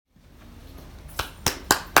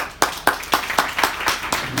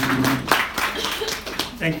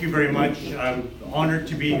Thank you very much. I'm honored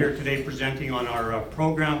to be here today presenting on our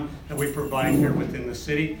program that we provide here within the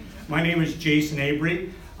city. My name is Jacen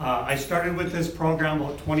Aubrey. I started with this program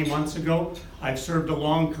about 20 months ago. I've served a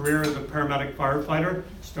long career as a paramedic firefighter.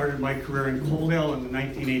 Started my career in Coaldale in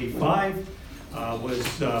 1985.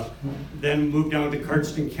 Then moved down to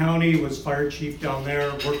Cardston County, was fire chief down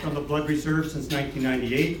there, worked on the Blood Reserve since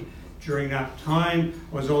 1998. During that time,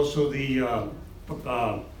 was also the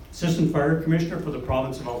Assistant Fire Commissioner for the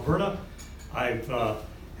province of Alberta. I've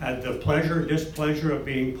had the pleasure, displeasure of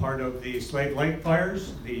being part of the Slave Lake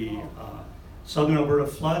Fires, the Southern Alberta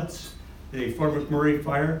Floods, the Fort McMurray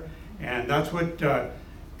fire, and that's what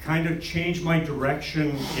kind of changed my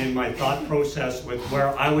direction in my thought process with where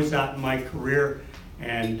I was at in my career.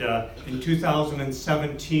 And in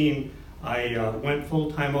 2017, I went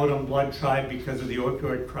full-time out on Blood Tribe because of the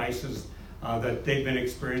opioid crisis that they've been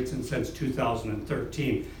experiencing since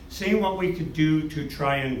 2013. Seeing what we could do to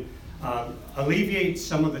try and alleviate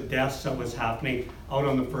some of the deaths that was happening out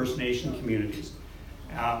on the First Nation communities.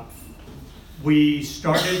 We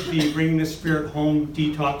started the Bringing the Spirit Home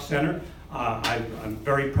Detox Center. I'm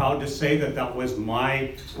very proud to say that that was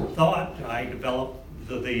my thought. I developed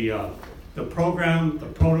the program, the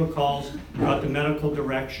protocols, got the medical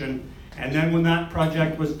direction, and then when that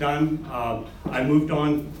project was done, I moved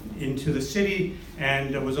on into the city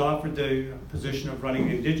and was offered the position of running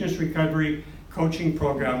the Indigenous Recovery Coaching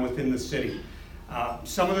Program within the city.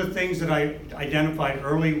 Some of the things that I identified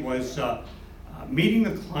early was meeting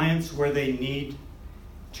the clients where they need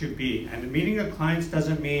to be. And meeting the clients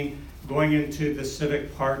doesn't mean going into the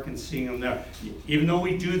civic park and seeing them there. Even though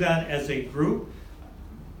we do that as a group,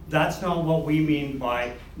 that's not what we mean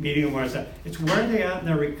by meeting them where it's at. It's where are they at in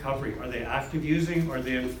their recovery? Are they active using? Are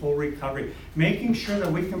they in full recovery? Making sure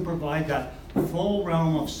that we can provide that full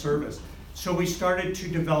realm of service. So we started to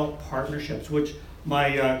develop partnerships, which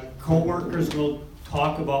my co-workers will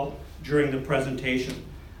talk about during the presentation.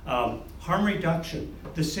 Harm reduction.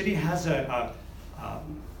 The city has a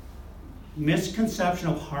misconception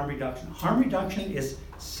of harm reduction. Harm reduction is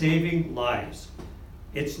saving lives.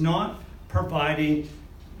 It's not providing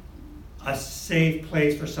a safe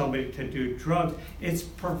place for somebody to do drugs. It's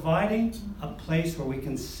providing a place where we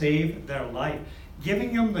can save their life,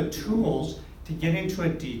 giving them the tools to get into a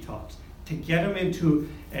detox, to get them into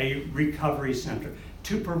a recovery center,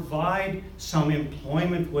 to provide some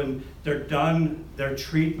employment when they're done their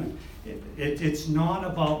treatment. It's not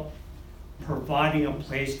about providing a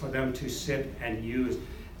place for them to sit and use.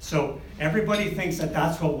 So everybody thinks that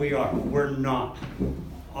that's what we are. We're not.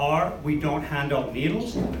 We don't hand out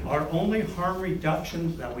needles. Our only harm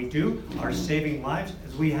reduction that we do, our saving lives,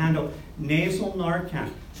 is we hand out nasal Narcan.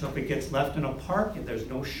 So if it gets left in a park, if there's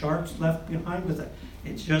no sharps left behind with it,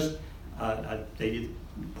 it's just, they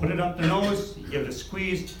put it up the nose, you give it a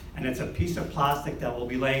squeeze, and it's a piece of plastic that will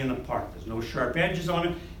be laying in the park. There's no sharp edges on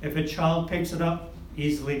it. If a child picks it up,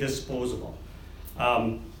 easily disposable.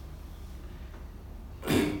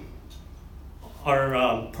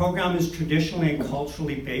 Our program is traditionally and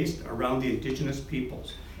culturally based around the Indigenous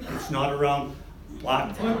peoples. It's not around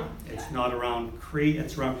Blackfoot, it's not around Cree,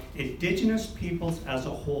 it's around Indigenous peoples as a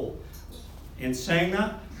whole. In saying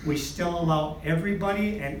that, we still allow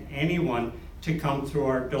everybody and anyone to come through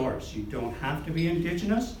our doors. You don't have to be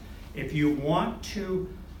Indigenous. If you want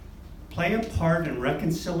to play a part in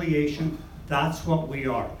reconciliation, that's what we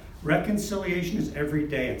are. Reconciliation is every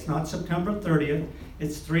day. It's not September 30th.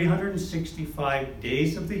 It's 365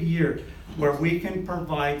 days of the year where we can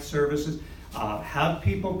provide services, have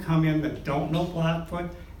people come in that don't know Blackfoot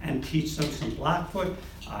and teach them some Blackfoot,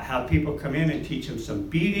 have people come in and teach them some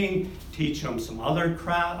beading, teach them some other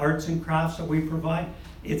arts and crafts that we provide.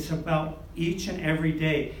 It's about each and every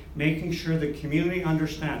day making sure the community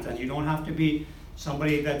understands, and you don't have to be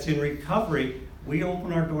somebody that's in recovery. We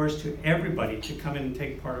open our doors to everybody to come in and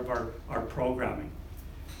take part of our programming.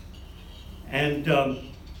 And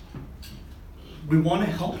we want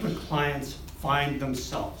to help the clients find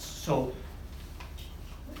themselves. So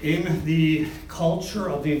in the culture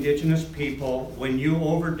of the Indigenous people, when you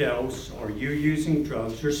overdose or you're using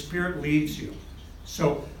drugs, your spirit leaves you.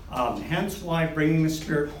 So hence why Bringing the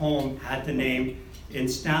Spirit Home had the name in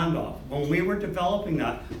standoff. When we were developing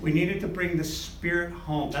that, we needed to bring the spirit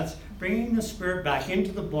home. That's bringing the spirit back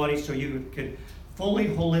into the body so you could fully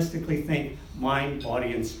holistically think mind,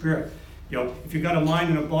 body, and spirit. You know, if you've got a mind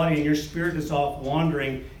and a body and your spirit is off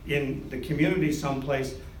wandering in the community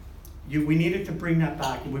someplace, we needed to bring that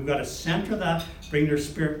back. And we've got to center that, bring their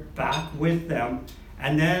spirit back with them,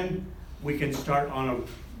 and then we can start on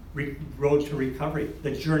a road to recovery.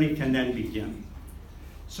 The journey can then begin.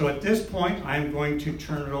 So at this point, I'm going to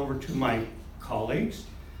turn it over to my colleagues.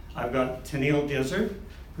 I've got Tennille Dizzard,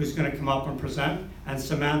 who's going to come up and present, and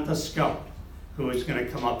Samantha Scout, who is going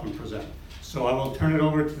to come up and present. So I will turn it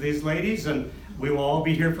over to these ladies, and we will all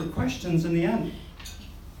be here for questions in the end.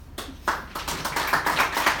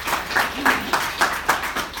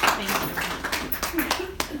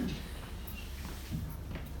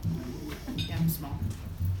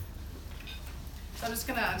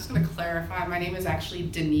 I'm just gonna clarify. My name is actually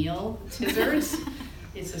Tennille Dizzard.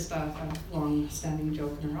 It's just a long-standing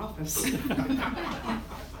joke in our office.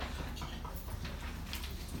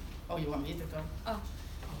 Oh, you want me to go? Oh.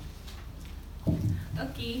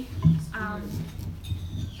 Okay.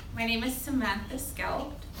 My name is Samantha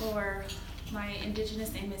Scout, or my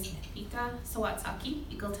Indigenous name is Kimmapiiyipitssini,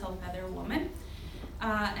 Eagle-tailed feather woman,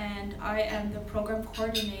 and I am the program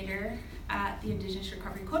coordinator at the Indigenous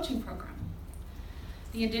Recovery Coaching Program.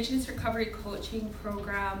 The Indigenous Recovery Coaching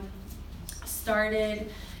Program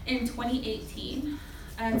started in 2018,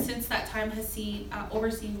 and since that time has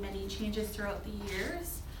overseen many changes throughout the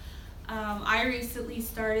years. I recently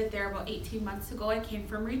started there about 18 months ago. I came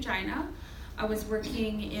from Regina. I was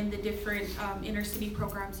working in the different inner city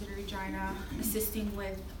programs in Regina, assisting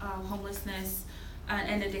with homelessness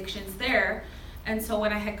and addictions there. And so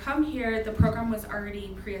when I had come here, the program was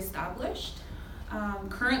already pre-established.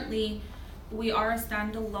 Currently, we are a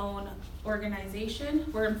standalone organization.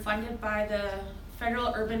 We're funded by the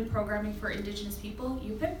Federal Urban Programming for Indigenous People,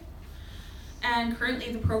 UPIP. And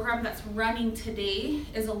currently the program that's running today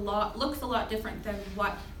looks a lot different than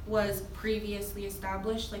what was previously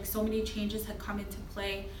established. Like, so many changes had come into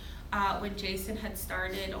play when Jacen had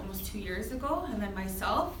started almost 2 years ago, and then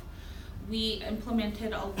myself. We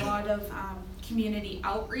implemented a lot of community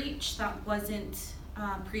outreach that wasn't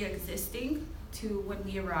pre-existing to when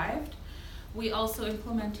we arrived. We also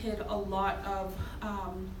implemented a lot of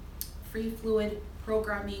free fluid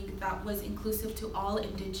programming that was inclusive to all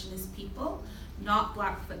Indigenous people, not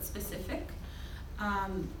Blackfoot specific.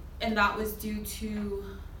 And that was due to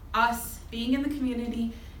us being in the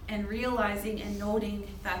community and realizing and noting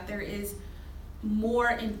that there is more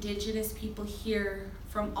Indigenous people here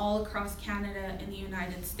from all across Canada and the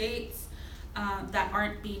United States that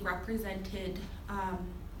aren't being represented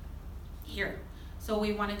here. So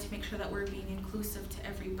we wanted to make sure that we're being inclusive to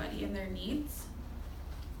everybody and their needs.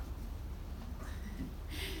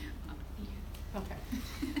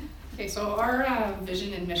 Okay, so our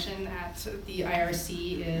vision and mission at the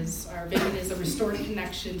IRC is, our vision is a restored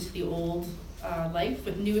connection to the old life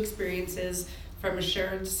with new experiences from a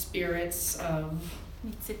shared spirits of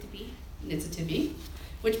Nitsitabi,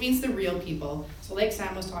 which means the real people. So like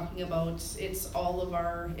Sam was talking about, it's all of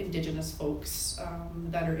our Indigenous folks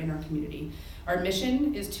that are in our community. Our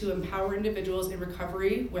mission is to empower individuals in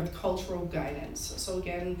recovery with cultural guidance. So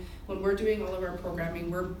again, when we're doing all of our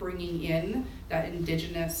programming, we're bringing in that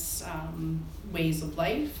Indigenous ways of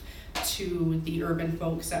life to the urban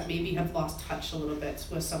folks that maybe have lost touch a little bit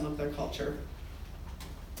with some of their culture.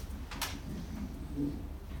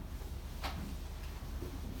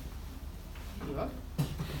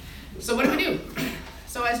 So what do we do?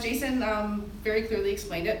 So as Jacen very clearly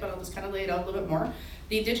explained it, but I'll just kind of lay it out a little bit more.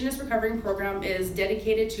 The Indigenous Recovery Program is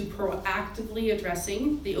dedicated to proactively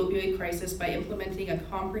addressing the opioid crisis by implementing a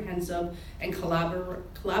comprehensive and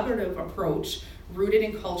collaborative approach rooted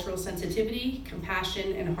in cultural sensitivity,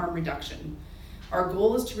 compassion, and harm reduction. Our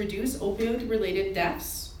goal is to reduce opioid-related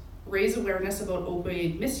deaths, raise awareness about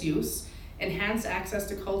opioid misuse, enhance access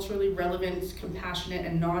to culturally relevant, compassionate,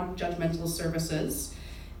 and non-judgmental services,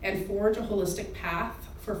 and forge a holistic path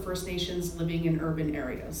for First Nations living in urban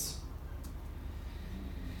areas.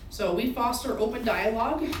 So we foster open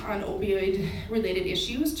dialogue on opioid-related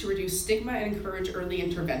issues to reduce stigma and encourage early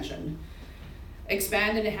intervention.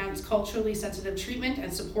 Expand and enhance culturally sensitive treatment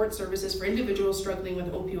and support services for individuals struggling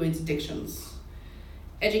with opioids addictions.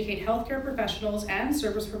 Educate healthcare professionals and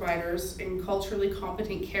service providers in culturally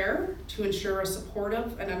competent care to ensure a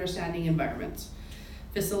supportive and understanding environment.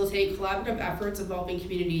 Facilitate collaborative efforts involving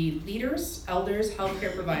community leaders, elders,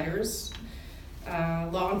 healthcare providers,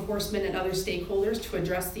 law enforcement, and other stakeholders to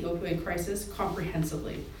address the opioid crisis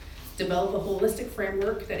comprehensively. Develop a holistic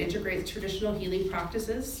framework that integrates traditional healing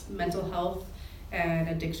practices, mental health, and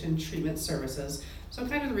addiction treatment services. So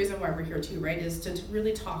kind of the reason why we're here too, right, is to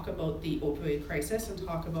really talk about the opioid crisis and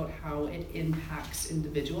talk about how it impacts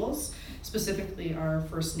individuals, specifically our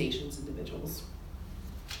First Nations individuals.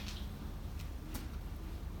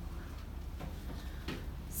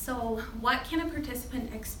 So what can a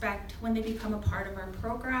participant expect when they become a part of our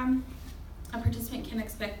program? a participant can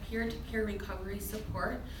expect peer-to-peer recovery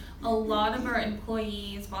support. A lot of our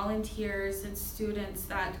employees, volunteers, and students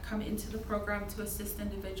that come into the program to assist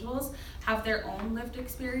individuals have their own lived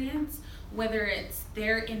experience, whether it's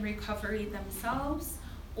they're in recovery themselves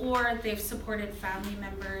or they've supported family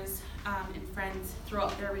members and friends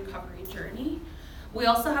throughout their recovery journey. We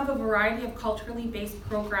also have a variety of culturally based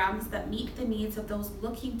programs that meet the needs of those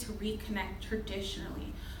looking to reconnect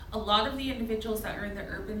traditionally. A lot of the individuals that are in the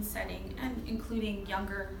urban setting, and including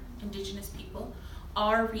younger Indigenous people,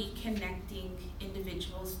 are reconnecting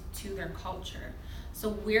individuals to their culture. So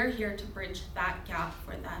we're here to bridge that gap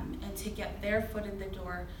for them and to get their foot in the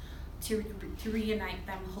door to reunite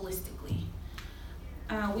them holistically.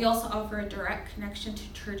 We also offer a direct connection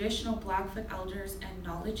to traditional Blackfoot elders and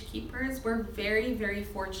knowledge keepers. We're very, very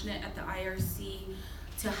fortunate at the IRC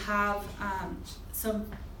to have some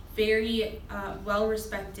very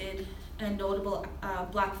well-respected and notable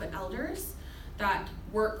Blackfoot elders that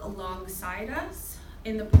work alongside us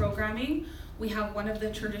in the programming. We have one of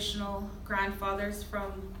the traditional grandfathers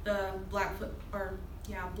from the Blackfoot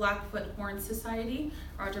Horn Society,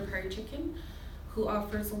 Roger Perry Chicken, who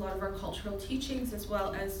offers a lot of our cultural teachings, as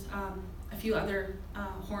well as a few other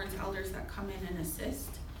Horns elders that come in and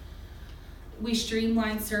assist. We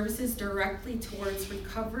streamline services directly towards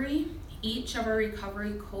recovery. Each of our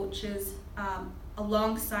recovery coaches,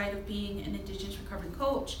 alongside of being an Indigenous recovery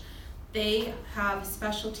coach, they have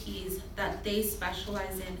specialties that they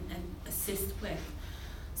specialize in and assist with.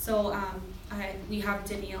 So we have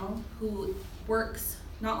Danielle, who works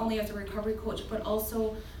not only as a recovery coach, but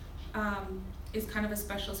also is kind of a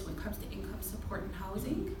specialist when it comes to income support and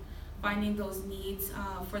housing, finding those needs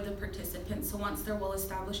for the participants. So once they're well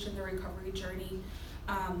established in their recovery journey,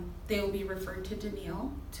 they will be referred to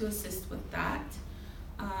Danielle to assist with that.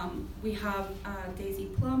 We have Daisy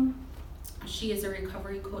Plum. She is a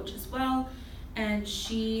recovery coach as well, and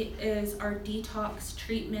she is our detox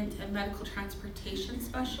treatment and medical transportation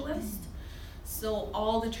specialist. So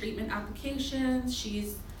all the treatment applications,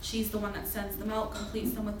 she's the one that sends them out,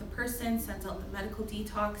 completes them with the person, sends out the medical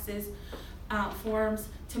detoxes, forms,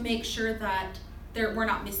 to make sure that we're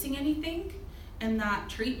not missing anything, and that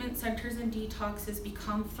treatment centers and detoxes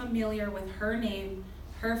become familiar with her name,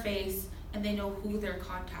 her face, and they know who they're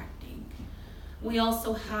contacting. We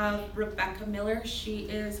also have Rebecca Miller. She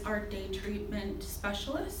is our day treatment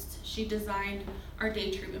specialist. She designed our day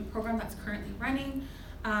treatment program that's currently running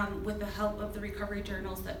with the help of the recovery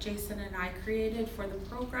journals that Jacen and I created for the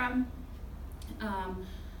program.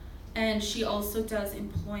 And she also does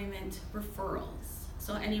employment referrals.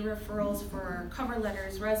 So any referrals for cover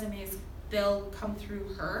letters, resumes, they'll come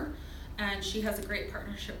through her. And she has a great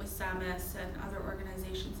partnership with SAMIS and other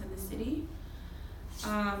organizations in the city.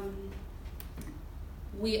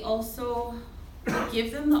 We also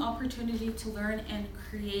give them the opportunity to learn and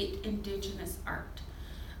create Indigenous art.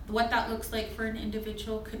 What that looks like for an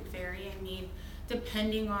individual could vary. I mean,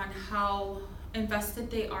 depending on how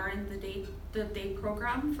invested they are in the day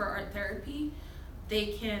program for art therapy, they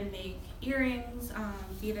can make earrings,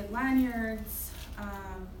 beaded lanyards,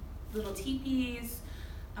 little teepees,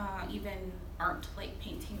 even art like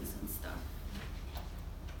paintings and stuff.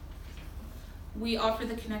 We offer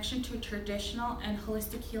the connection to traditional and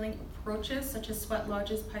holistic healing approaches such as sweat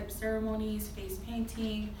lodges, pipe ceremonies, face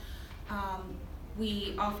painting.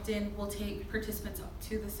 We often will take participants up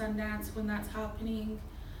to the Sundance when that's happening,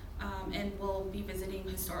 and we'll be visiting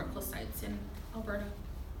historical sites in Alberta.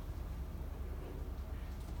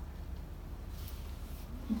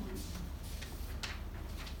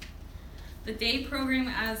 The day program,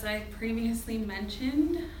 as I previously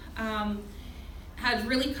mentioned, has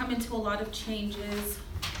really come into a lot of changes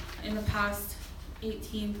in the past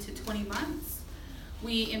 18 to 20 months.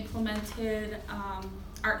 We implemented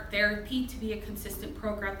art therapy to be a consistent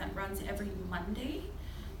program that runs every Monday.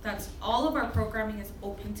 That's all of our programming is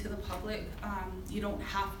open to the public. You don't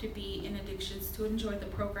have to be in addictions to enjoy the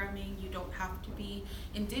programming. You don't have to be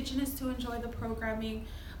Indigenous to enjoy the programming.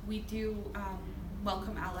 We do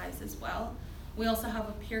welcome allies as well. We also have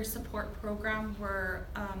a peer support program where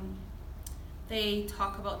they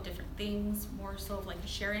talk about different things, more so of like a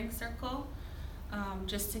sharing circle,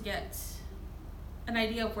 just to get an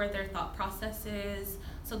idea of where their thought process is,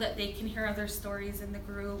 so that they can hear other stories in the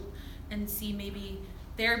group and see maybe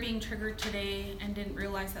they're being triggered today and didn't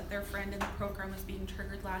realize that their friend in the program was being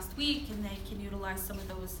triggered last week, and they can utilize some of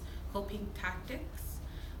those coping tactics.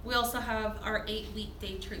 We also have our 8-week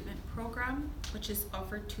day treatment program, which is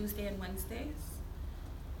offered Tuesday and Wednesdays.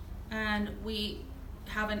 And we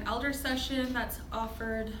have an elder session that's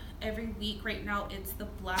offered every week. Right now it's the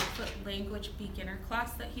Blackfoot language beginner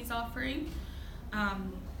class that he's offering.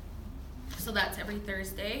 So that's every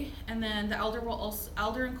Thursday. And then the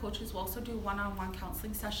elder and coaches will also do one-on-one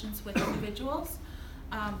counseling sessions with individuals.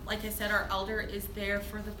 Like I said, our elder is there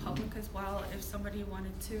for the public as well. If somebody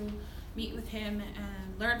wanted to meet with him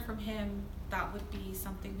and learn from him, that would be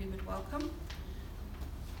something we would welcome.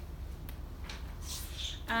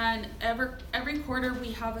 And every quarter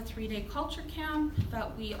we have a 3-day culture camp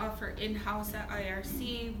that we offer in-house at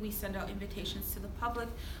IRC. We send out invitations to the public.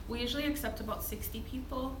 We usually accept about 60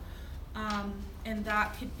 people. And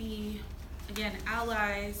that could be, again,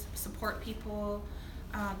 allies, support people,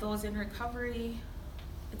 those in recovery.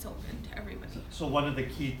 It's open to everybody. So one of the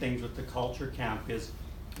key things with the culture camp is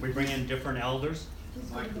we bring in different elders.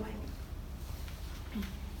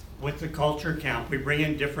 With the culture camp, we bring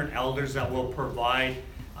in different elders that will provide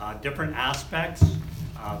different aspects.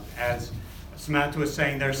 As Samantha was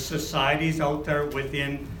saying, there's societies out there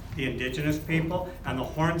within the Indigenous people, and the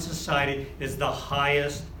Horn Society is the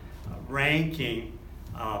highest ranking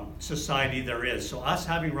society there is. So us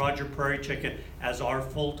having Roger Prairie Chicken as our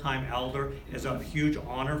full-time elder is a huge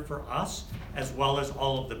honor for us, as well as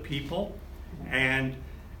all of the people. And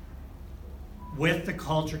with the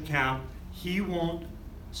culture camp, he won't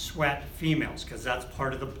sweat females because that's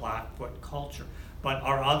part of the Blackfoot culture. But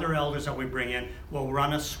our other elders that we bring in will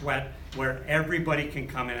run a sweat where everybody can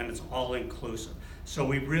come in and it's all inclusive. So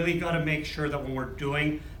we've really got to make sure that when we're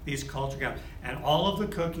doing these culture camps, and all of the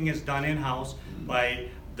cooking is done in-house by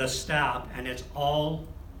the staff, and it's all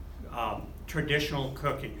traditional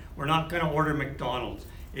cooking. We're not going to order McDonald's.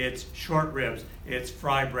 It's short ribs, it's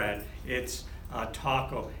fry bread, it's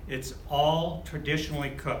taco. It's all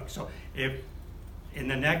traditionally cooked. So if in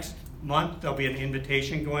the next month there'll be an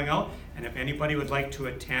invitation going out, and if anybody would like to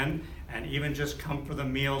attend and even just come for the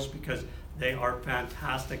meals, because they are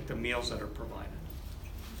fantastic, the meals that are provided.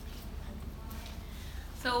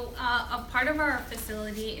 So a part of our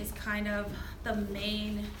facility is kind of the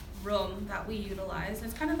main room that we utilize.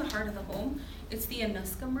 It's kind of the heart of the home. It's the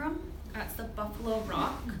Anuskum room. That's the Buffalo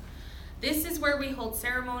Rock. This is where we hold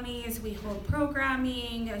ceremonies, we hold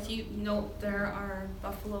programming. As you note, there are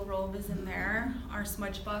buffalo robes in there, our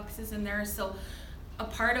smudge box is in there. So a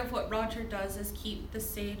part of what Roger does is keep the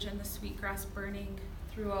sage and the sweetgrass burning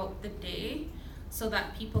throughout the day, so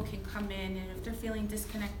that people can come in, and if they're feeling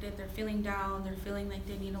disconnected, they're feeling down, they're feeling like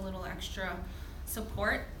they need a little extra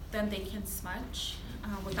support, then they can smudge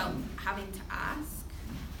without having to ask.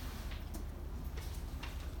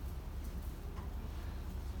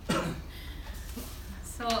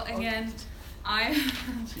 So again,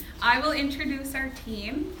 I will introduce our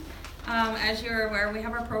team. As you're aware, we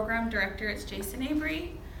have our program director, it's Jacen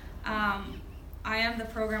Aubrey. I am the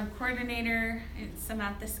program coordinator, it's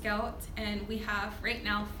Samantha Scout, and we have right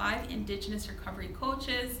now 5 Indigenous Recovery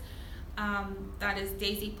Coaches. That is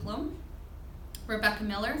Daisy Plum, Rebecca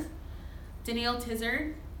Miller, Danielle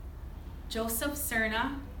Tizard, Joseph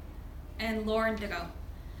Cerna, and Lauren Digout.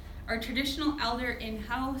 Our traditional elder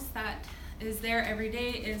in-house that is there every day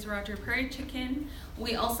is Roger Prairie Chicken.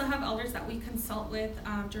 We also have elders that we consult with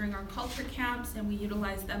during our culture camps, and we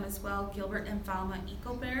utilize them as well, Gilbert and Falma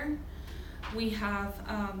Ecobear. We have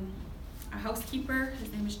a housekeeper,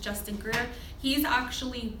 his name is Justin Greer. He's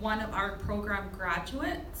actually one of our program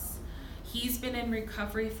graduates. He's been in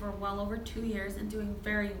recovery for well over 2 years and doing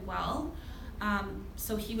very well.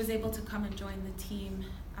 So he was able to come and join the team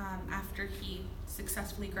after he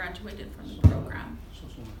successfully graduated from the program.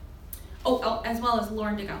 Oh, as well as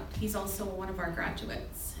Lauren Digout. He's also one of our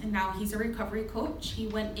graduates, and now he's a recovery coach. He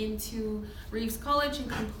went into Reeves College and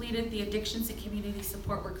completed the Addictions and Community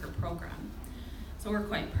Support Worker program. So we're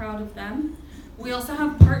quite proud of them. We also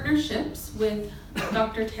have partnerships with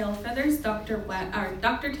Dr. Tailfeathers. Dr.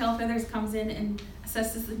 Tailfeathers comes in and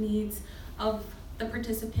assesses the needs of the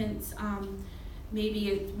participants. Maybe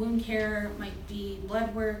it's wound care, it might be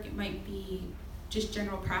blood work, it might be just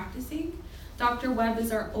general practicing. Dr. Webb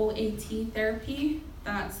is our OAT therapy.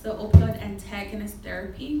 That's the opioid antagonist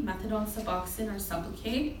therapy, methadone, Suboxone, or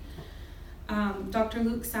Sublocade. Dr.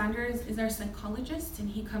 Luke Sanders is our psychologist, and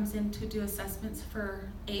he comes in to do assessments for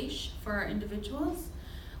AISH for our individuals.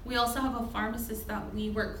 We also have a pharmacist that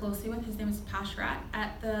we work closely with. His name is Pashrat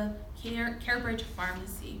at the Carebridge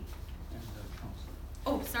Pharmacy.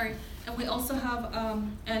 Oh, sorry. And we also have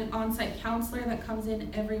an on-site counselor that comes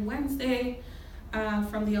in every Wednesday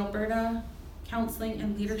from the Alberta Counseling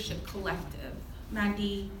and Leadership Collective,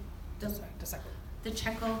 Mandy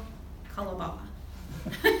DeCheco Kalababa.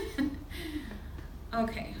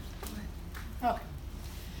 Okay.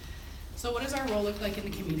 So what does our role look like in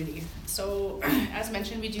the community? So as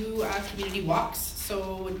mentioned, we do community walks.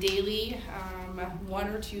 So daily, 1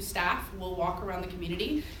 or 2 staff will walk around the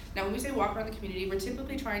community Now, when we say walk around the community, we're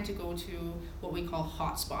typically trying to go to what we call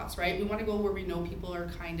hot spots, right? We want to go where we know people are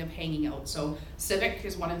kind of hanging out. So Civic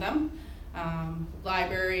is one of them,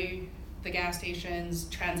 library, the gas stations,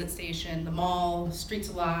 transit station, the mall, Streets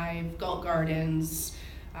Alive, Galt Gardens,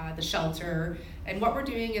 the shelter. And what we're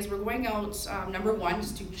doing is we're going out, number one,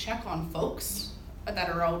 just to check on folks that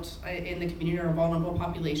are out in the community or a vulnerable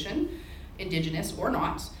population, Indigenous or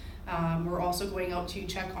not. We're also going out to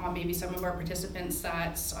check on maybe some of our participants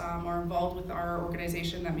that are involved with our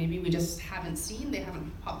organization that maybe we just haven't seen, they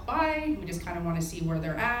haven't popped by, we just kind of want to see where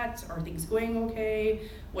they're at, are things going okay,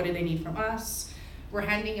 what do they need from us. We're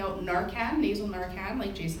handing out Narcan, nasal Narcan,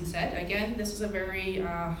 like Jacen said. Again, this is a very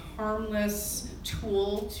harmless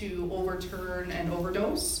tool to overturn an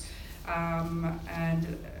overdose.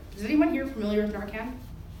 And is anyone here familiar with Narcan?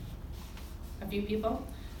 A few people?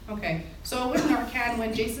 Okay, so with Narcan,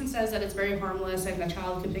 when Jacen says that it's very harmless and the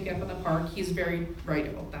child can pick it up in the park, he's very right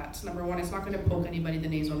about that. Number one, it's not going to poke anybody, the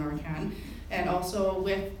nasal Narcan. And also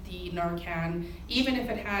with the Narcan, even if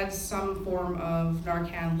it had some form of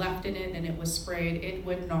Narcan left in it and it was sprayed, it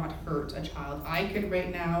would not hurt a child. I could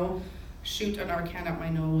right now shoot a Narcan up my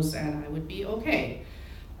nose and I would be okay.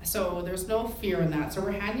 So there's no fear in that. So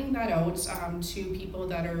we're handing that out to people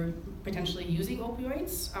that are potentially using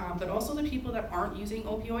opioids, but also the people that aren't using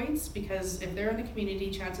opioids, because if they're in the community,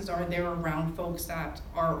 chances are they're around folks that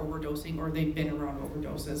are overdosing or they've been around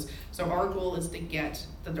overdoses. So our goal is to get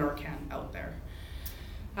the Narcan out there.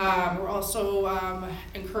 We're also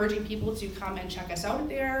encouraging people to come and check us out at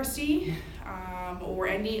the ARC or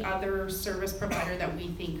any other service provider that we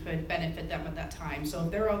think could benefit them at that time. So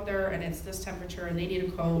if they're out there and it's this temperature and they need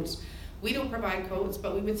a coat, we don't provide coats,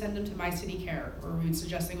 but we would send them to My City Care, or we would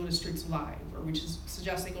suggest they go to Streets Alive, or we just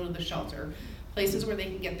suggest they go to the shelter, places where they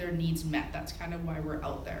can get their needs met. That's kind of why we're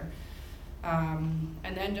out there. And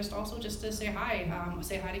then just to say hi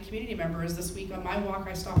to community members. This week on my walk,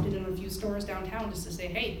 I stopped in a few stores downtown just to say,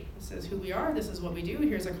 hey, this is who we are, this is what we do,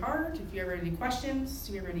 here's a card. If you ever have any questions,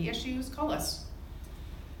 if you ever have any issues, call us.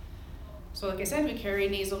 So like I said, we carry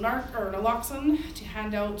nasal naloxone to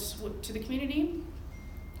hand out to the community.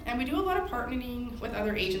 And we do a lot of partnering with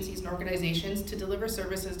other agencies and organizations to deliver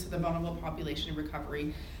services to the vulnerable population in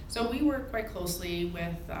recovery. So we work quite closely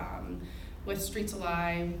with Streets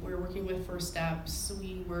Alive, we're working with First Steps,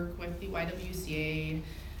 we work with the YWCA,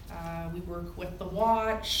 we work with The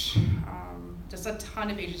Watch, just a ton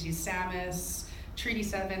of agencies, SAMIS, Treaty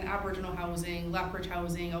 7, Aboriginal Housing, Lethbridge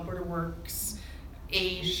Housing, Alberta Works,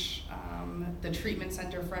 AISH, the Treatment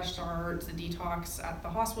Center, Fresh Start, the Detox at the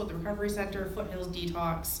hospital, the Recovery Center, Foothills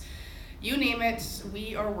Detox, you name it,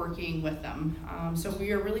 we are working with them. So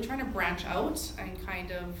we are really trying to branch out and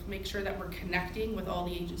kind of make sure that we're connecting with all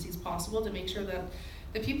the agencies possible to make sure that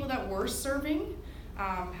the people that we're serving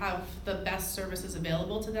have the best services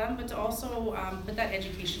available to them, but to also put that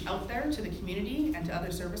education out there to the community and to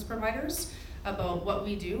other service providers about what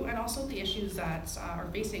we do and also the issues that are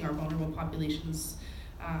facing our vulnerable populations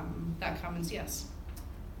that come and see us.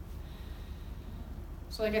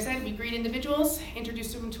 So like I said, we greet individuals,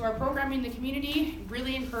 introduce them to our programming in the community,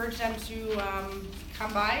 really encourage them to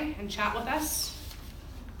come by and chat with us.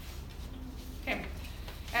 Okay,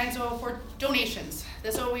 and so for donations,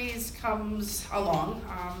 this always comes along.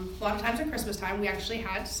 A lot of times at Christmas time, we actually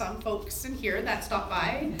had some folks in here that stopped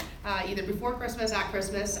by either before Christmas, at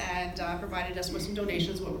Christmas, and provided us with some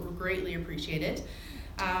donations, what were greatly appreciated.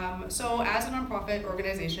 So as a nonprofit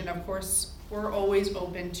organization, of course, we're always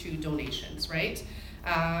open to donations, right?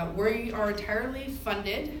 We are entirely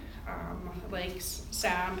funded, like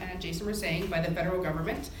Sam and Jacen were saying, by the federal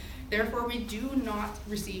government. Therefore, we do not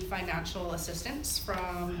receive financial assistance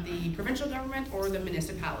from the provincial government or the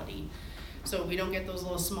municipality. So we don't get those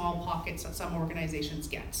little small pockets that some organizations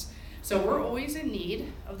get. So we're always in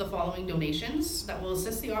need of the following donations that will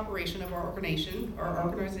assist the operation of our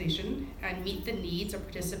organization and meet the needs of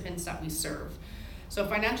participants that we serve. So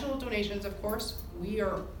financial donations, of course, we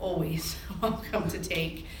are always welcome to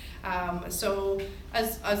take. So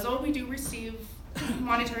as though we do receive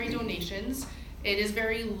monetary donations, it is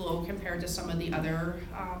very low compared to some of the other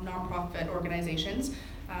nonprofit organizations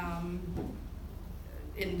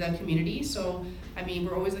in the community. So, I mean,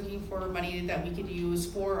 we're always looking for money that we could use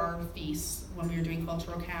for our feasts when we are doing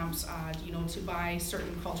cultural camps, to buy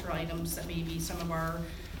certain cultural items that maybe some of our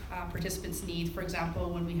participants need. For example,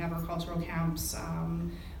 when we have our cultural camps,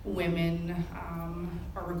 women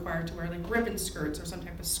are required to wear like ribbon skirts or some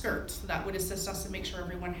type of skirt. So that would assist us to make sure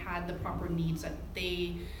everyone had the proper needs that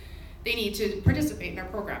they need to participate in our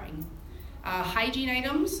programming. Hygiene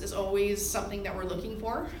items is always something that we're looking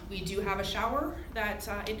for. We do have a shower that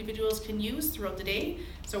individuals can use throughout the day.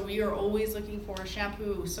 So we are always looking for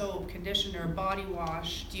shampoo, soap, conditioner, body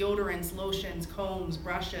wash, deodorants, lotions, combs,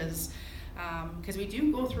 brushes, because we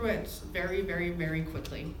do go through it very, very, very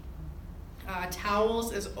quickly.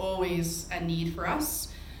 Towels is always a need for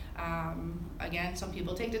us. Again, some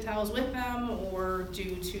people take the towels with them, or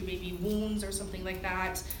due to maybe wounds or something like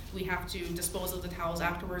that, we have to dispose of the towels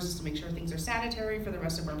afterwards just to make sure things are sanitary for the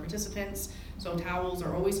rest of our participants. So towels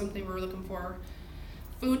are always something we're looking for.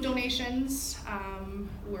 Food donations,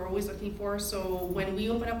 we're always looking for. So when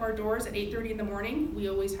we open up our doors at 8:30 in the morning, we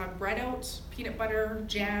always have bread out, peanut butter,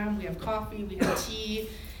 jam, we have coffee, we have tea.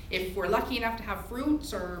 If we're lucky enough to have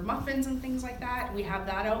fruits or muffins and things like that, we have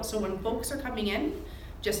that out. So when folks are coming in,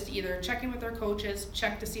 just either check in with their coaches,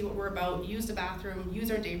 check to see what we're about, use the bathroom,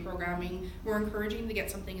 use our day programming. We're encouraging them to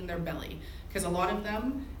get something in their belly, because a lot of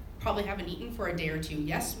them probably haven't eaten for a day or two.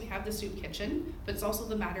 Yes, we have the soup kitchen, but it's also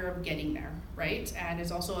the matter of getting there, right? And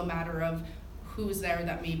it's also a matter of who's there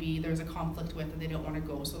that maybe there's a conflict with and they don't want to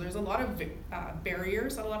go. So there's a lot of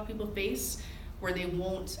barriers that a lot of people face where they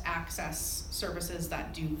won't access services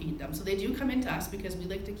that do feed them. So they do come into us because we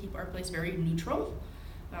like to keep our place very neutral.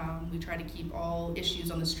 We try to keep all issues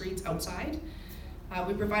on the streets outside.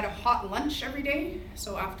 We provide a hot lunch every day.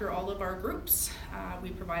 So after all of our groups,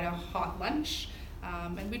 we provide a hot lunch.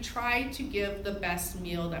 And we try to give the best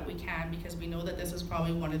meal that we can, because we know that this is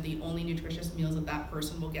probably one of the only nutritious meals that that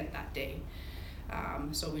person will get that day.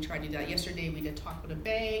 So we try to do that. Yesterday we did taco de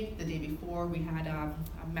bay. The day before we had a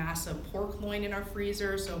massive pork loin in our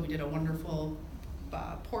freezer. So we did a wonderful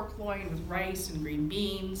pork loin with rice and green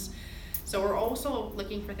beans. So we're also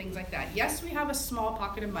looking for things like that. Yes, we have a small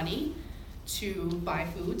pocket of money to buy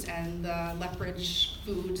foods, and the Lethbridge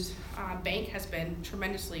Food Bank has been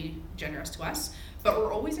tremendously generous to us, but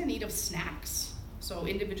we're always in need of snacks. So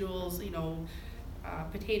individuals,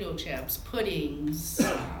 potato chips, puddings,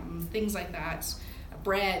 things like that,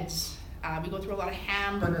 breads. We go through a lot of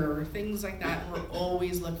hamburger, things like that we're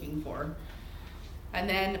always looking for. And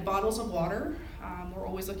then bottles of water, we're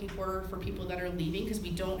always looking for people that are leaving, because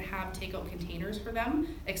we don't have takeout containers for them,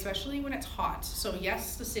 especially when it's hot. So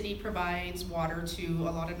yes, the city provides water to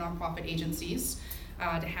a lot of nonprofit agencies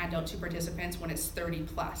to hand out to participants when it's 30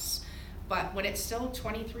 plus. But when it's still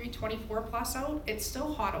 23, 24 plus out, it's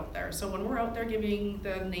still hot out there. So when we're out there giving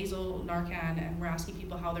the nasal Narcan and we're asking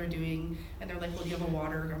people how they're doing, and they're like, well, do you have a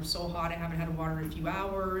water? I'm so hot, I haven't had a water in a few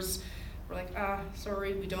hours. We're like,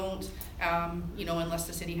 sorry, we don't, unless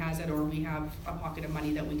the city has it or we have a pocket of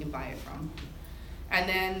money that we can buy it from. And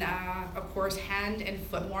then, of course, hand and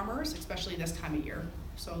foot warmers, especially this time of year.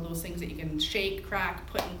 So those things that you can shake, crack,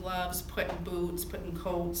 put in gloves, put in boots, put in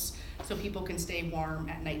coats, so people can stay warm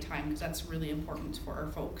at nighttime, because that's really important for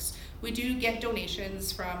our folks. We do get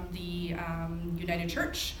donations from the United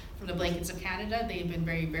Church, from the Blankets of Canada. They've been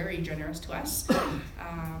very, very generous to us.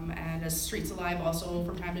 And as Streets Alive also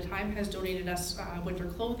from time to time has donated us winter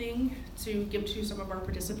clothing to give to some of our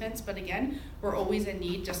participants. But again, we're always in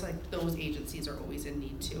need, just like those agencies are always in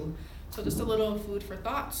need too. So just a little food for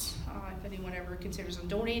thoughts. If anyone ever considers on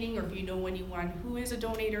donating, or if you know anyone who is a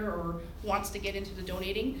donator or wants to get into the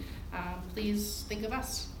donating, please think of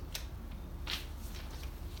us.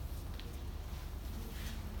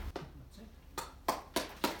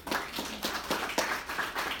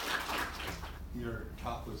 Your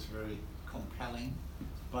talk was very compelling,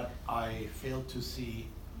 but I failed to see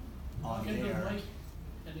on there.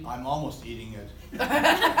 I'm almost eating it, but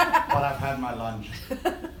I've had my lunch.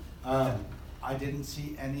 I didn't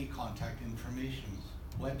see any contact information,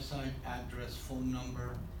 website, address, phone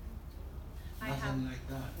number, nothing like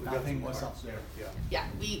that. Nothing was up there. Yeah,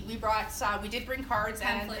 we brought, we did bring cards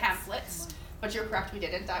and pamphlets, but you're correct, we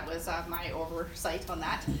didn't. That was my oversight on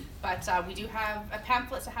that. But we do have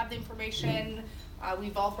pamphlets that have the information.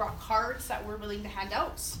 We've all brought cards that we're willing to hand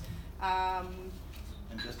out.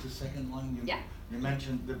 And just a second one, you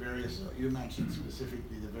mentioned you mentioned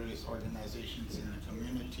specifically the various organizations in the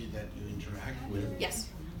community that you interact with. Yes.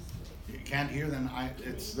 You can't hear them,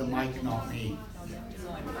 it's the mic, not me.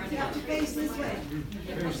 You have to face this way.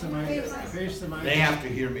 Face the mic. Face the mic. They have to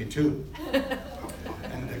hear me too.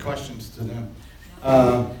 And the questions to them.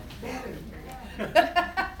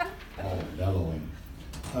 Bellowing.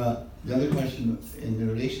 The other question, in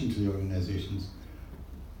relation to the organizations,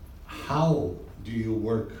 how do you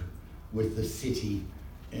work with the city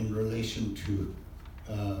in relation to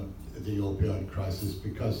the opioid crisis?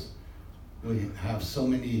 Because we have so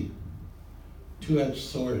many two-edged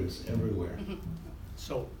swords everywhere.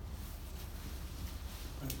 So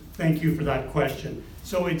Thank you for that question.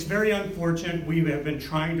 So it's very unfortunate. We have been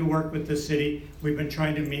trying to work with the city. We've been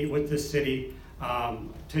trying to meet with the city at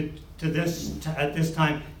this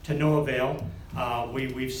time to no avail.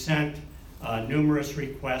 We've sent numerous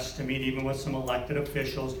requests to meet even with some elected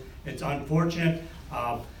officials. It's unfortunate.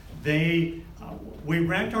 We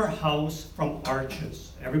rent our house from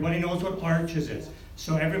Arches. Everybody knows what Arches is.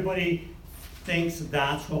 So everybody thinks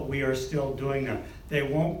that's what we are still doing there. They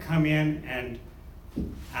won't come in and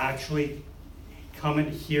actually come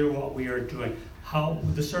and hear what we are doing, how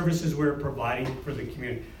the services we're providing for the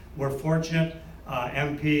community. We're fortunate.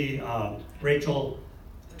 MP Rachel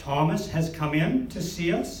Thomas has come in to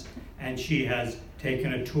see us, and she has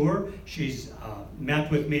taken a tour. She's met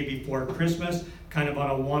with me before Christmas, kind of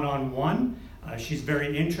on a one-on-one. She's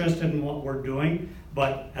very interested in what we're doing,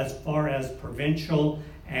 but as far as provincial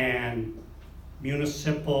and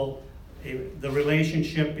municipal, the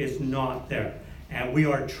relationship is not there. And we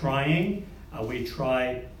are trying. We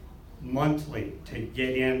try monthly to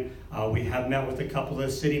get in. We have met with a couple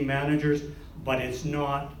of city managers, but it's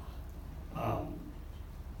not,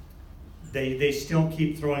 they still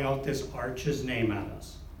keep throwing out this Arches name at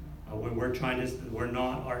us. We're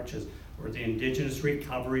not Arches. We're the Indigenous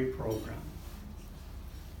Recovery Program.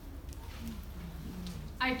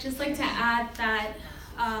 I'd just like to add that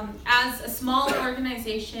as a small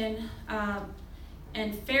organization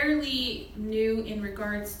and fairly new in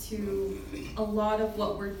regards to a lot of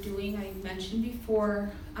what we're doing, I mentioned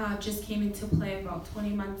before, just came into play about 20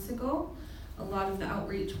 months ago. A lot of the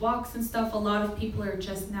outreach walks and stuff, a lot of people are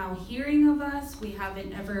just now hearing of us. We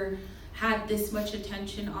haven't ever had this much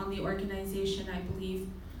attention on the organization, I believe,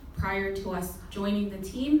 prior to us joining the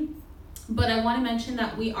team. But I want to mention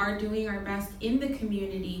that we are doing our best in the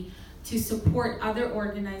community to support other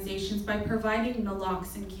organizations by providing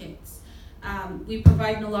naloxone kits. We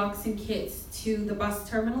provide naloxone kits to the bus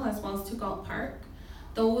terminal as well as to Galt Park.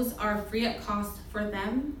 Those are free at cost for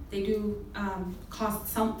them. They do cost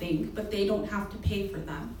something, but they don't have to pay for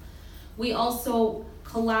them. We also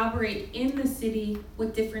collaborate in the city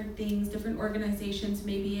with different things, different organizations.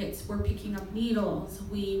 Maybe it's we're picking up needles.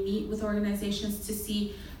 We meet with organizations to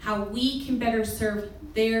see how we can better serve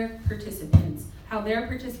their participants, how their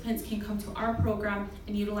participants can come to our program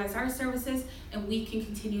and utilize our services, and we can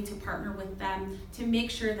continue to partner with them to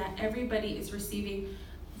make sure that everybody is receiving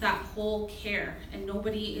that whole care and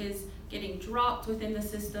nobody is getting dropped within the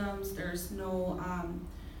systems. There's no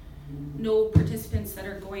participants that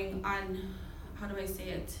are going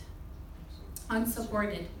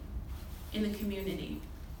unsupported in the community.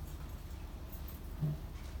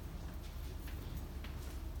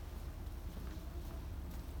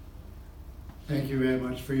 Thank you very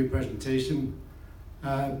much for your presentation.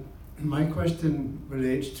 My question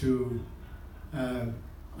relates to,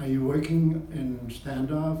 are you working in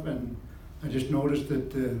standoff? And I just noticed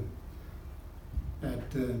that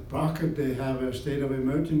at Brockett they have a state of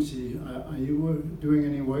emergency. Are you doing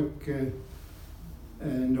any work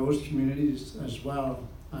in those communities as well?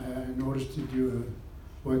 I noticed that you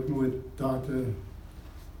were working with Dr.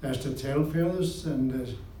 Esther Tailfeathers,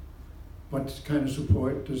 and what kind of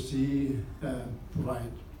support does he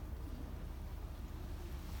provide?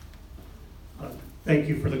 Thank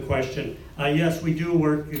you for the question. Yes, we do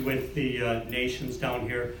work with the nations down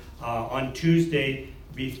here. On Tuesday,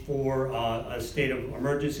 before a state of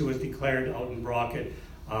emergency was declared out in Brockett,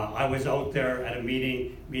 I was out there at a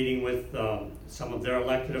meeting with some of their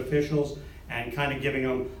elected officials and kind of giving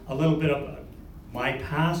them a little bit of my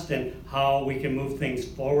past and how we can move things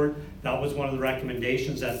forward. That was one of the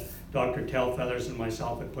recommendations that Dr. Tailfeathers and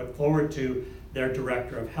myself had put forward to their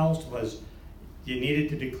director of health was you needed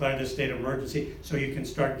to declare the state of emergency so you can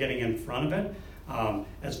start getting in front of it.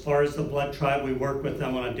 As far as the Blood Tribe, we work with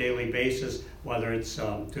them on a daily basis, whether it's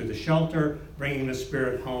through the shelter, bringing the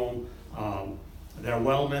spirit home, their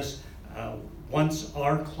wellness. Once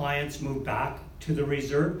our clients move back to the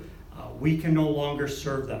reserve, we can no longer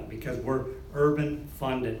serve them because we're urban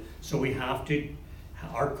funded. So we have to,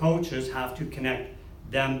 our coaches have to connect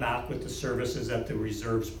them back with the services that the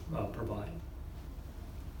reserves provide.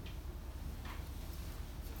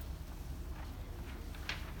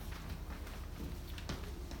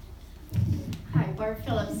 Hi, Barb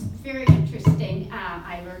Phillips. Very interesting.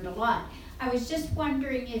 I learned a lot. I was just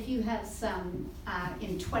wondering if you have some,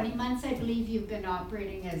 in 20 months, I believe you've been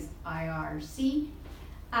operating as IRC.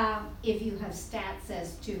 If you have stats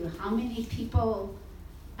as to how many people,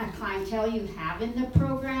 a clientele you have in the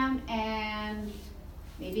program, and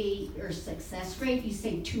maybe your success rate. You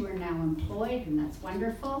say 2 are now employed, and that's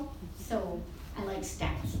wonderful. So I like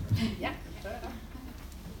stats. Yeah.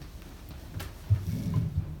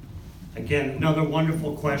 Again, another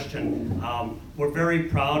wonderful question. We're very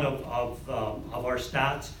proud of our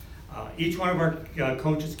stats. Each one of our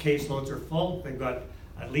coaches' caseloads are full. They've got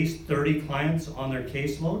at least 30 clients on their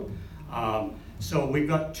caseload. So we've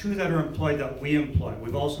got 2 that are employed that we employ.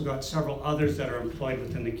 We've also got several others that are employed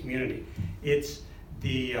within the community. It's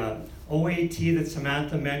the OAT that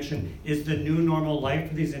Samantha mentioned is the new normal life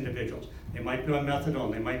for these individuals. They might be on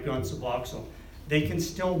methadone, they might be on Suboxone. They can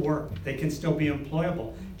still work, they can still be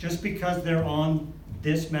employable just because they're on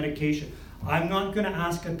this medication. I'm not gonna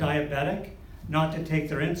ask a diabetic not to take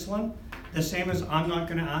their insulin, the same as I'm not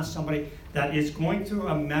gonna ask somebody that is going through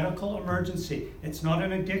a medical emergency. It's not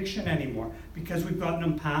an addiction anymore because we've gotten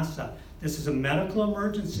them past that. This is a medical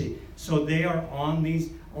emergency, so they are on these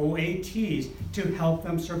OATs to help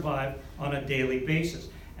them survive on a daily basis.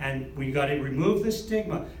 And we got to remove the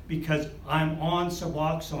stigma because I'm on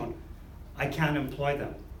Suboxone, I can't employ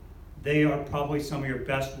them. They are probably some of your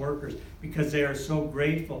best workers because they are so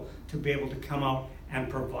grateful to be able to come out and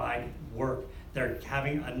provide work. They're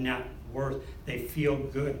having a net worth, they feel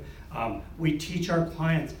good. We teach our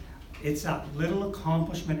clients, it's that little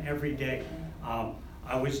accomplishment every day.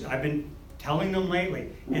 I've been telling them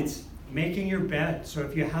lately, it's making your bed. So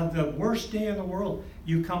if you have the worst day in the world,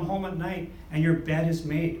 you come home at night and your bed is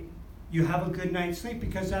made. You have a good night's sleep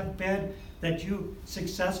because that bed that you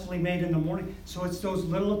successfully made in the morning. So it's those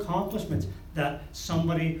little accomplishments that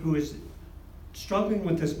somebody who is struggling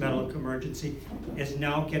with this medical emergency is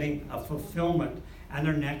now getting a fulfillment, and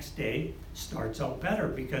their next day starts out better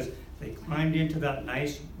because they climbed into that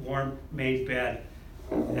nice, warm, made bed,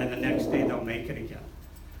 and the next day they'll make it again.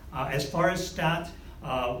 As far as stats,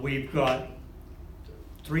 we've got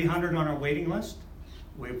 300 on our waiting list.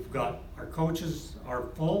 We've got our coaches are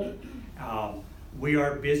full. We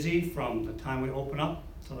are busy from the time we open up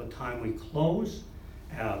to the time we close.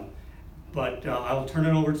 But I will turn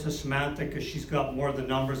it over to Samantha because she's got more of the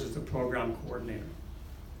numbers as the program coordinator.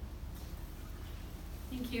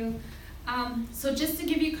 Thank you. So just to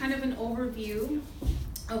give you kind of an overview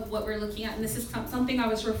of what we're looking at, and this is something I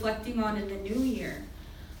was reflecting on in the new year.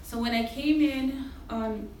 So when I came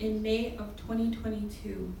in May of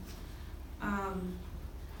 2022,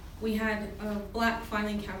 we had a black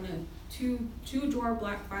filing cabinet, two-drawer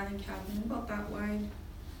black filing cabinet, about that wide.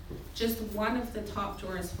 Just one of the top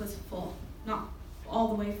drawers was full, not all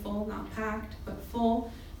the way full, not packed, but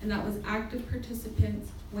full, and that was active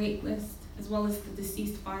participants, wait list, as well as the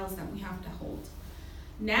deceased files that we have to hold.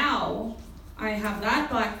 Now, I have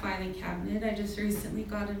that black filing cabinet. I just recently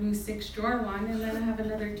got a new 6-drawer one, and then I have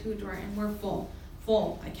another 2-drawer, and we're full.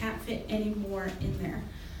 I can't fit any more in there.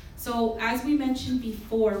 So as we mentioned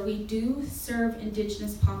before, we do serve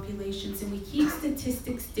Indigenous populations, and we keep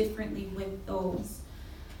statistics differently with those.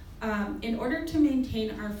 In order to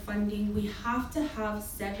maintain our funding, we have to have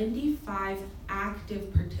 75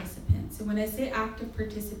 active participants. And when I say active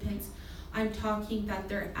participants, I'm talking that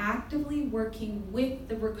they're actively working with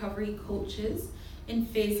the recovery coaches in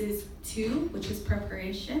phases 2, which is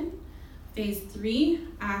preparation, phase 3,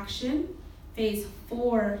 action, phase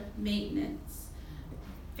 4, maintenance,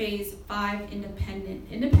 phase 5, independent.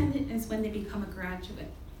 Independent is when they become a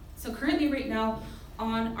graduate. So currently right now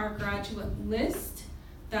on our graduate list,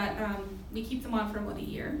 that we keep them on for about a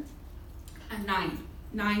year, and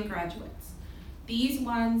 9 graduates. These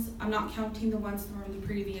ones, I'm not counting the ones from the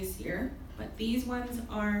previous year, but these ones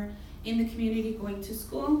are in the community going to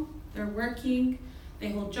school, they're working,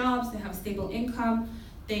 they hold jobs, they have stable income,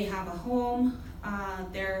 they have a home,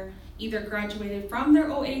 they're either graduated from their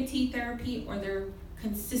OAT therapy or they're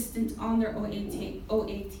consistent on their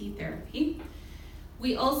OAT therapy.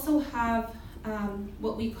 We also have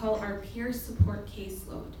what we call our peer support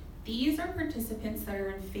caseload. These are participants that are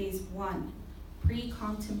in phase 1,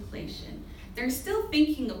 pre-contemplation. They're still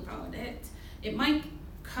thinking about it. It might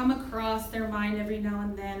come across their mind every now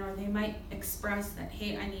and then, or they might express that,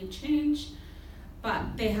 hey, I need change,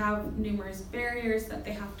 but they have numerous barriers that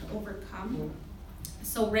they have to overcome.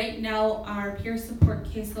 So right now, our peer support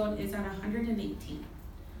caseload is at 118.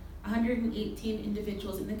 118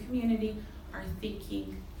 individuals in the community are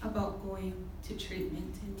thinking about going to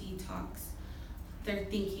treatment and detox. They're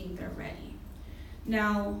thinking they're ready.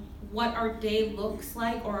 Now, what our day looks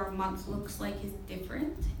like or our month looks like is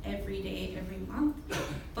different every day, every month.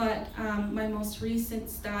 But my most recent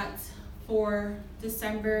stats for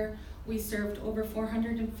December, we served over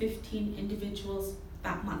 415 individuals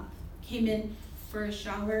that month. Came in for a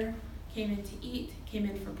shower, came in to eat, came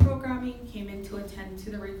in for programming, came in to attend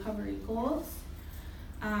to the recovery goals.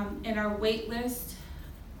 And our wait list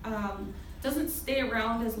doesn't stay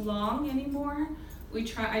around as long anymore.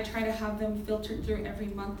 I try to have them filtered through every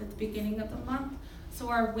month at the beginning of the month So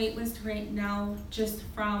our wait list right now, just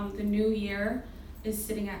from the new year, is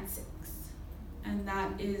sitting at 6. And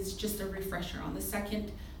that is just a refresher. On the 2nd,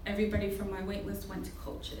 everybody from my wait list went to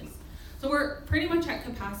coaches. So we're pretty much at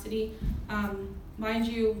capacity. Mind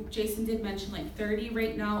you, Jacen did mention like 30.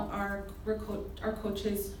 Right now, our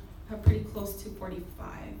coaches have pretty close to 45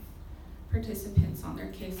 participants on their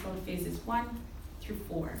caseload, phases 1 through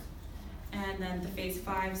 4. And then the phase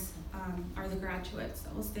 5s are the graduates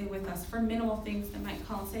that will stay with us for minimal things. They might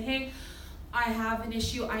call and say, hey, I have an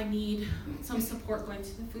issue, I need some support going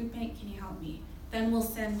to the food bank, can you help me? Then we'll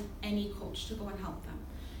send any coach to go and help them.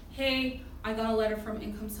 Hey, I got a letter from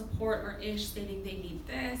income support or ISH stating they need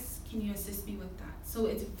this, can you assist me with that? So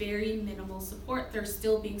it's very minimal support. They're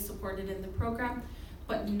still being supported in the program,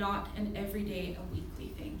 but not an everyday, a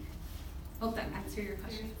weekly thing. Hope that answers your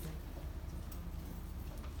question.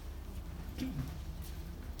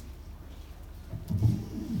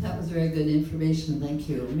 That was very good information, thank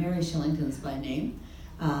you. Mary Shillington's by name.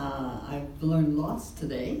 I've learned lots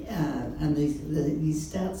today, and these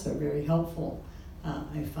stats are very helpful,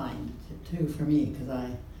 I find, too, for me, because I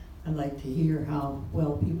like to hear how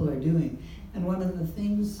well people are doing. And one of the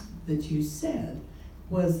things that you said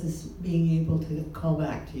was this being able to call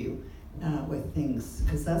back to you with things,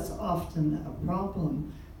 because that's often a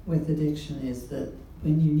problem with addiction, is that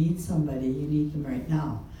when you need somebody, you need them right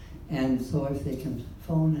now. And so if they can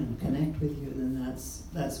phone and connect with you, then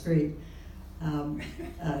that's great.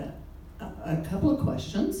 A couple of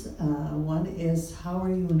questions. One is, how are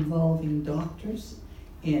you involving doctors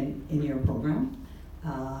in your program?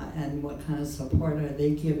 And what kind of support are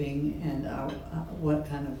they giving, and what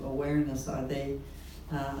kind of awareness are they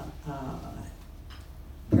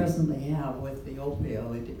presently have with the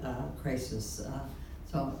opioid crisis?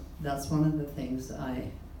 So that's one of the things I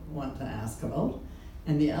want to ask about.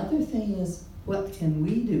 And the other thing is, what can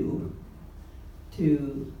we do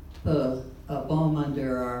to put a bomb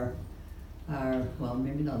under our well,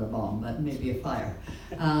 maybe not a bomb, but maybe a fire,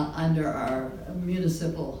 under our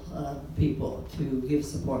municipal people to give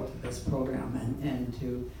support to this program and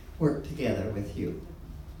to work together with you?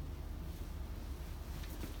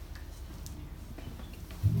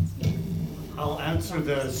 I'll answer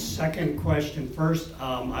the second question first.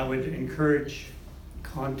 I would encourage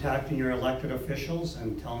contacting your elected officials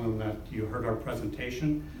and telling them that you heard our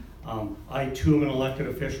presentation. I too am an elected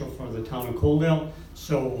official for the town of Coaldale,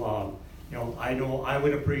 so I know I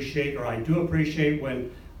would appreciate, or I do appreciate,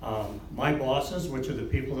 when my bosses, which are the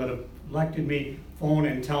people that have elected me, phone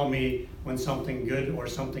and tell me when something good or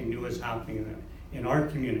something new is happening in our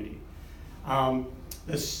community.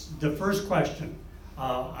 The first question,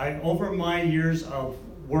 over my years of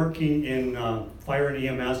working in fire and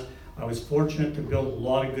EMS, I was fortunate to build a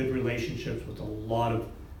lot of good relationships with a lot of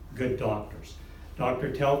good doctors.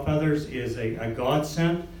 Dr. Tailfeathers is a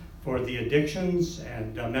godsend for the addictions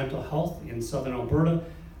and mental health in Southern Alberta.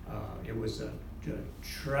 It was a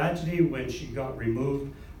tragedy when she got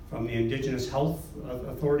removed from the Indigenous Health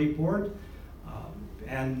Authority Board.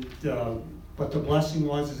 But the blessing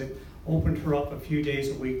was it opened her up a few days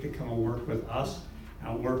a week to come and work with us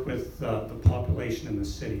and work with the population in the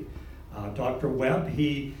city. Dr. Webb,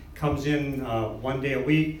 he comes in 1 day a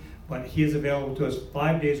week, but he is available to us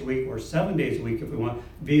 5 days a week or 7 days a week if we want,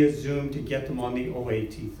 via Zoom, to get them on the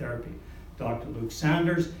OAT therapy. Dr. Luke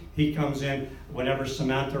Sanders, he comes in whenever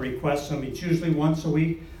Samantha requests him. It's usually once a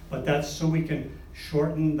week, but that's so we can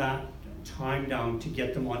shorten that time down to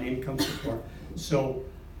get them on income support. So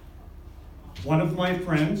one of my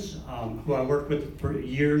friends, who I worked with for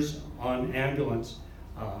years on ambulance,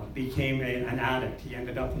 became an addict. He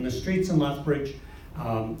ended up in the streets in Lethbridge.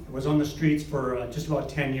 Was on the streets for just about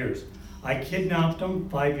 10 years. I kidnapped him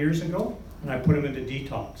 5 years ago, and I put him into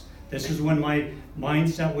detox. This is when my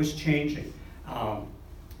mindset was changing.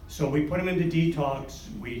 So we put him into detox,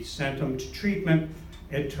 we sent him to treatment.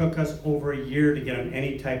 It took us over a year to get him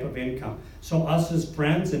any type of income. So us as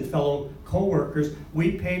friends and fellow co-workers,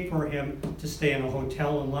 we paid for him to stay in a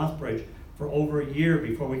hotel in Lethbridge for over a year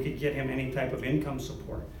before we could get him any type of income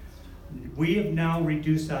support. We have now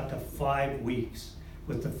reduced that to 5 weeks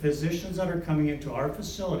with the physicians that are coming into our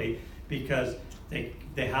facility, because they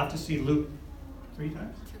have to see Luke 3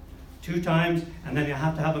 times? 2 times, and then you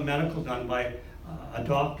have to have a medical done by a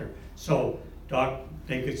doctor. So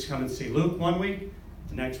they could come and see Luke 1 week,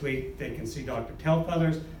 the next week they can see Dr.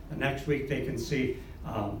 Tailfeathers, the next week they can see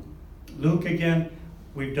Luke again.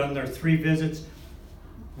 We've done their 3 visits.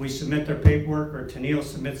 We submit their paperwork, or Tennille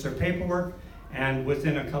submits their paperwork, and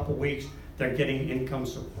within a couple weeks they're getting income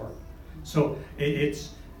support. So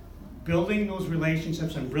it's building those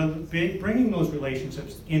relationships and bringing those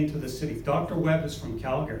relationships into the city. Dr. Webb is from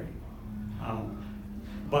Calgary.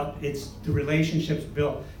 but it's the relationships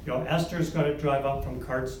built. You know, Esther's got to drive up from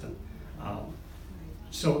Cardston.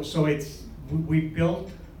 So we built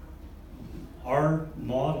our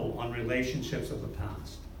model on relationships of the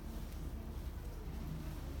past.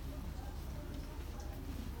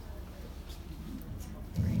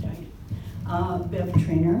 Bev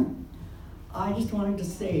Trainer. I just wanted to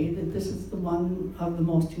say that this is the one of the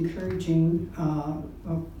most encouraging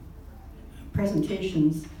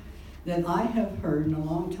presentations that I have heard in a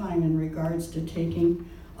long time in regards to taking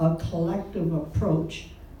a collective approach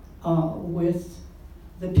with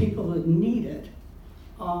the people that need it.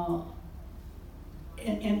 And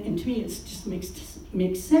to me, it just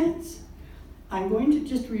makes sense. I'm going to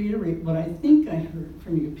just reiterate what I think I heard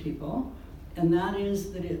from you people, and that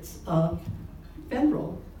is that it's a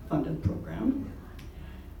federal funded program.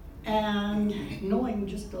 And knowing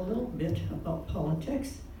just a little bit about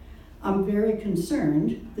politics, I'm very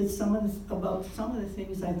concerned that about some of the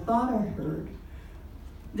things I thought I heard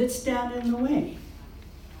that stand in the way.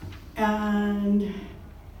 And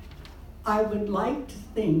I would like to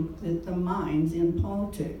think that the minds in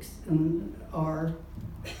politics are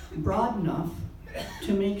broad enough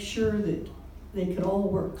to make sure that they could all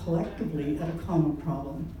work collectively at a common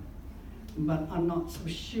problem. But I'm not so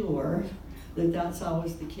sure that that's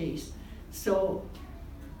always the case. So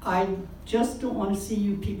I just don't want to see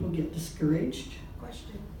you people get discouraged.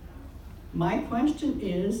 My question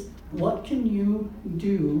is, what can you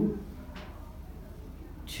do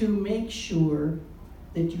to make sure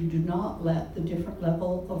that you do not let the different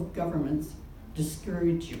level of governments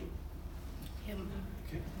discourage you? Him.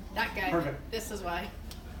 Okay. That guy. Perfect. This is why.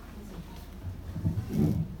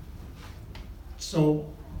 So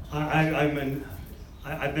I've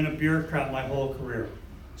been a bureaucrat my whole career,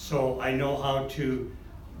 so I know how to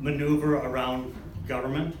maneuver around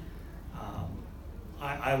government.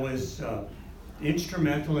 I was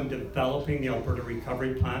instrumental in developing the Alberta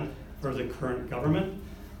Recovery Plan for the current government.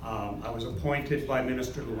 I was appointed by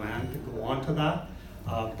Minister Luan to go on to that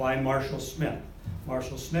by Marshall Smith.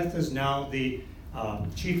 Marshall Smith is now the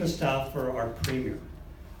Chief of Staff for our Premier.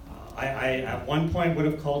 I at one point would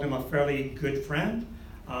have called him a fairly good friend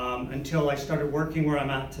until I started working where I'm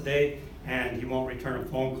at today, and he won't return a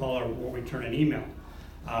phone call or won't return an email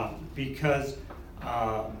because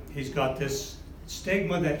he's got this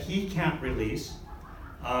stigma that he can't release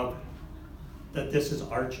that this is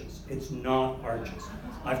arches. It's not arches.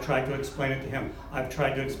 I've tried to explain it to him. I've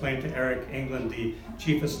tried to explain it to Eric England, the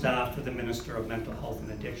Chief of Staff to the Minister of Mental Health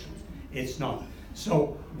and Addictions. It's not.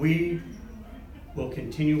 So we will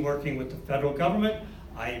continue working with the federal government.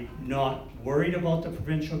 I'm not worried about the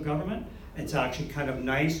provincial government. It's actually kind of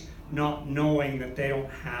nice not knowing that they don't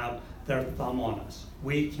have their thumb on us.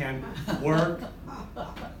 We can work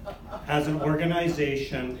as an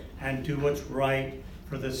organization and do what's right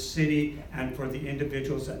for the city and for the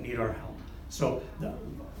individuals that need our help. So,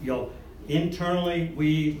 internally,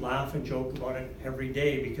 we laugh and joke about it every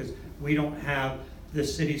day because we don't have the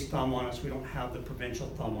city's thumb on us. We don't have the provincial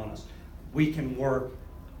thumb on us. We can work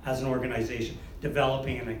as an organization,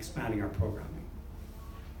 developing and expanding our programming.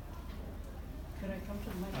 Could I come to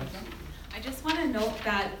the microphone? I just want to note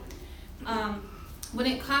that when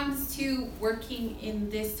it comes to working in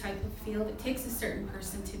this type of field, it takes a certain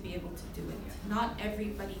person to be able to do it. Not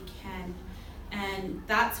everybody can. And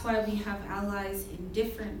that's why we have allies in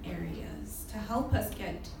different areas to help us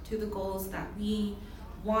get to the goals that we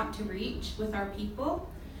want to reach with our people.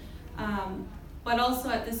 But also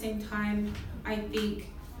at the same time, I think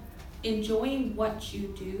enjoying what you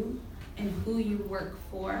do and who you work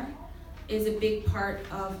for is a big part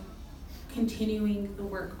of continuing the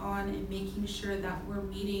work on and making sure that we're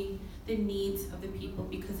meeting the needs of the people,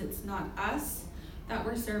 because it's not us that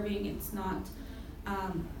we're serving, it's not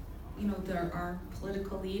there are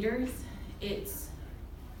political leaders, it's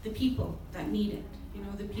the people that need it.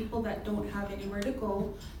 The people that don't have anywhere to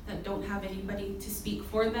go, that don't have anybody to speak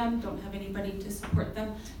for them, don't have anybody to support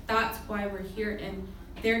them. That's why we're here, and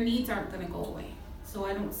their needs aren't going to go away. So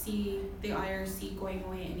I don't see the IRC going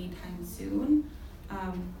away anytime soon.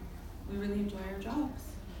 We really enjoy our jobs.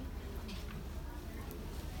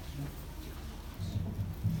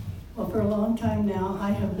 Well, for a long time now,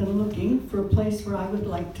 I have been looking for a place where I would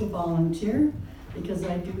like to volunteer, because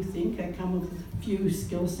I do think I come with a few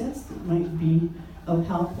skill sets that might be of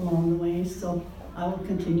help along the way. So I will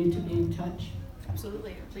continue to be in touch.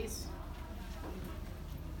 Absolutely, please.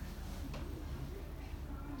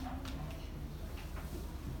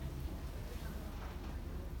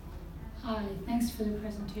 Hi, thanks for the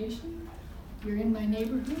presentation. You're in my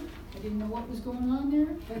neighborhood. I didn't know what was going on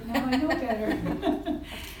there, but now I know better.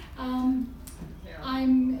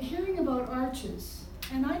 I'm hearing about arches,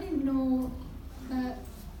 And I didn't know that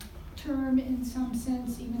term in some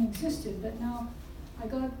sense even existed, but now I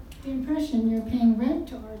got the impression you're paying rent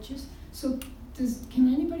to Arches. So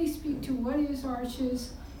can anybody speak to what is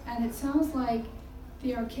Arches? And it sounds like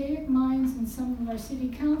the archaic minds in some of our city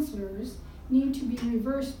councilors need to be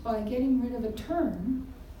reversed by getting rid of a term.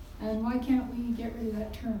 And why can't we get rid of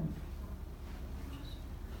that term?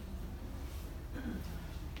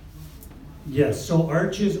 Yes, so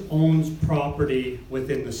Arches owns property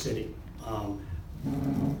within the city.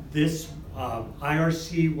 This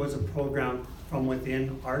IRC was a program from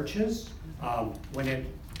within Arches when it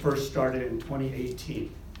first started in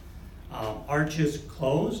 2018. Arches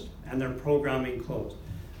closed and their programming closed.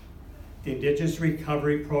 The Indigenous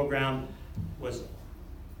Recovery Program was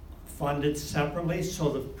funded separately, so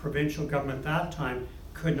the provincial government at that time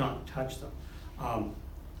could not touch them.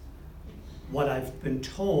 What I've been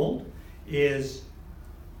told is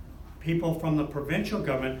people from the provincial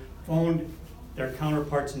government phoned their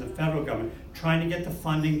counterparts in the federal government trying to get the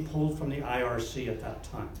funding pulled from the IRC at that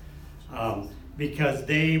time because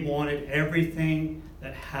they wanted everything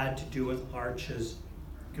that had to do with Arches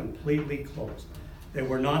completely closed. They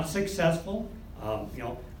were not successful.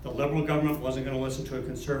 The Liberal government wasn't going to listen to a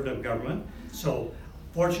Conservative government. So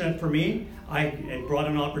fortunate for me, it brought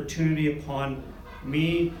an opportunity upon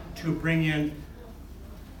me to bring in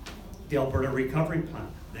the Alberta Recovery Plan,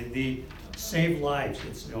 the save lives.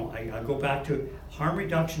 It's, I go back to harm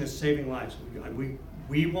reduction is saving lives.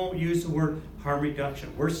 We won't use the word harm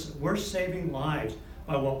reduction. We're saving lives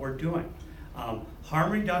by what we're doing.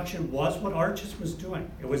 Harm reduction was what Arches was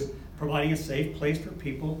doing. It was providing a safe place for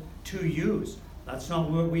people to use. That's not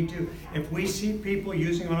what we do. If we see people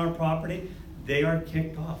using on our property, they are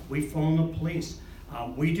kicked off. We phone the police.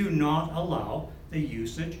 We do not allow the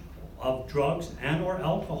usage of drugs and or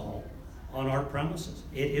alcohol on our premises.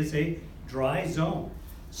 It is a dry zone.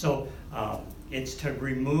 So it's to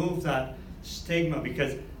remove that stigma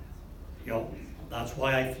because, that's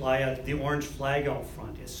why I fly the orange flag out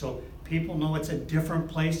front, is so people know it's a different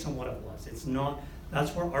place than what it was. It's not,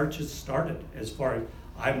 that's where Arches started, as far as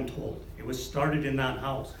I'm told. It was started in that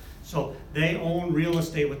house. So they own real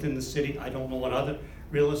estate within the city. I don't know what other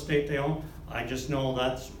real estate they own. I just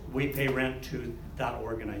know we pay rent to that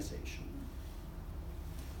organization.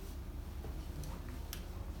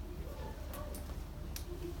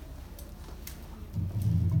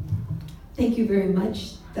 Thank you very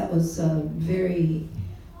much. That was a very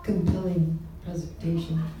compelling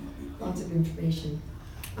presentation. Lots of information.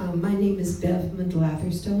 My name is Bev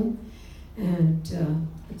Mendel-Atherstone, and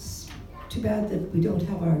it's too bad that we don't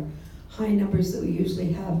have our high numbers that we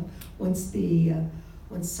usually have once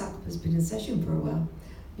SUCP has been in session for a while,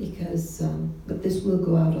 because but this will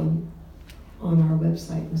go out on our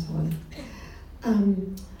website and so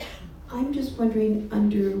on. I'm just wondering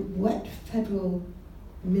under what federal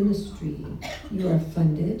ministry you are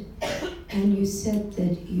funded, and you said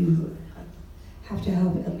that you have to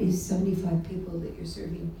have at least 75 people that you're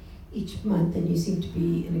serving each month, and you seem to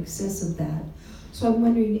be in excess of that. So I'm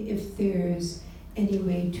wondering if there's any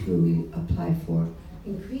way to apply for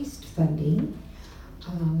increased funding.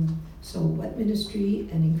 So what ministry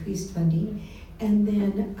and increased funding? And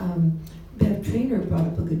then Bev Trainer brought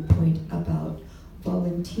up a good point about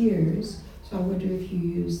volunteers. So I wonder if you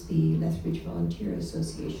use the Lethbridge Volunteer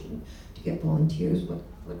Association to get volunteers,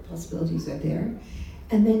 what possibilities are there?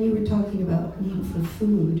 And then you were talking about need for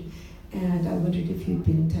food, and I wondered if you'd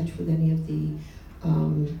been in touch with any of the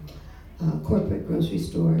corporate grocery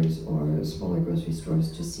stores or smaller grocery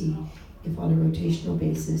stores to see if on a rotational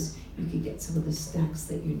basis you could get some of the snacks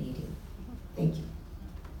that you're needing. Thank you.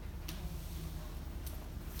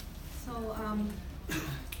 So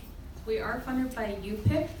we are funded by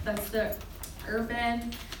UPIP, that's the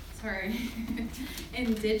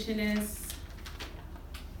Indigenous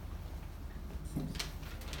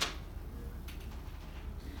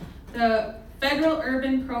the Federal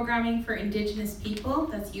Urban Programming for Indigenous People,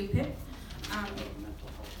 that's UPIP,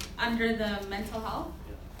 under the mental health.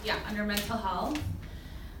 Yeah, under mental health.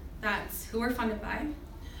 That's who we're funded by.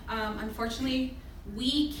 Unfortunately,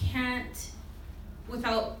 we can't,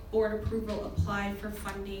 without board approval, apply for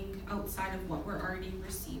funding outside of what we're already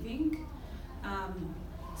receiving.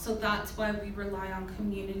 So that's why we rely on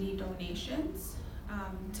community donations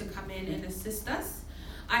to come in and assist us.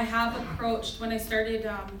 I have approached, when I started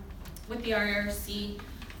with the IRC,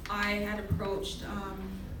 I had approached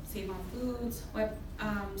Save on Foods,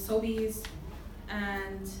 Sobeys,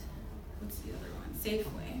 and what's the other one?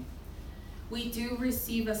 Safeway. We do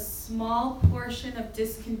receive a small portion of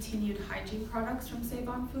discontinued hygiene products from Save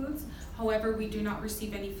on Foods. However, we do not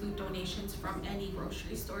receive any food donations from any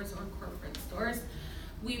grocery stores or corporate stores.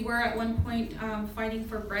 We were at one point fighting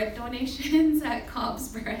for bread donations at Cobb's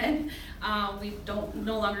Bread. We don't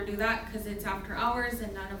no longer do that because it's after hours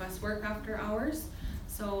and none of us work after hours.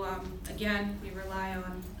 So again, we rely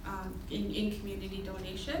on in community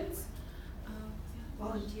donations.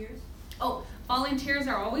 Volunteers? Oh, volunteers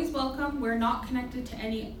are always welcome. We're not connected to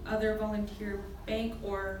any other volunteer bank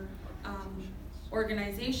or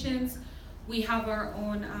organizations. We have our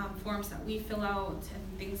own forms that we fill out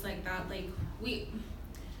and things like that. Like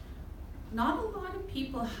not a lot of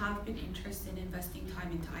people have been interested in investing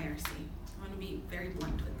time into IRC. I want to be very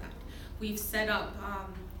blunt with that. We've set up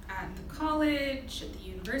at the college, at the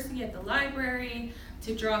university, at the library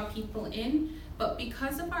to draw people in. But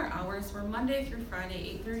because of our hours, we're Monday through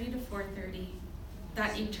Friday, 8:30 to 4:30,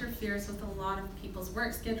 that interferes with a lot of people's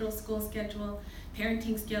work schedule, school schedule,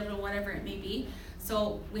 parenting schedule, whatever it may be.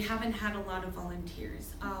 So we haven't had a lot of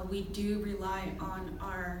volunteers. We do rely on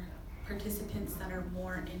our participants that are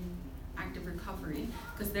more in active recovery,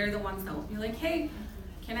 because they're the ones that will be like, hey,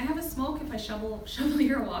 can I have a smoke if I shovel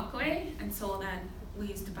your walkway? And so then we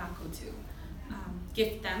use tobacco to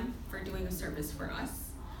gift them for doing a service for us.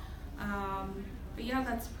 But yeah,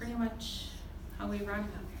 that's pretty much how we run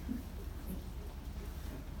them.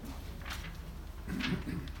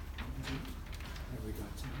 Have we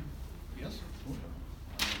got some? Yes?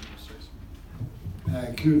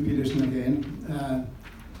 Kimmapiiyipitssini again.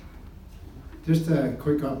 Just a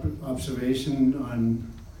quick observation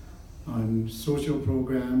on social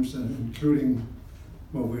programs, including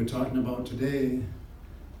what we're talking about today.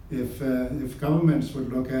 If governments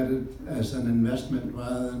would look at it as an investment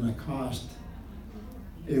rather than a cost,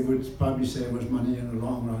 it would probably save us money in the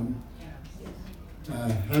long run.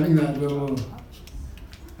 Having that little,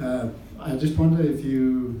 I just wonder if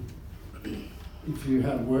you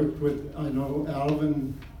have worked with, I know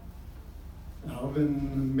Alvin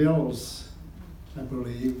Mills, I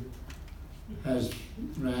believe, has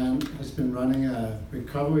been running a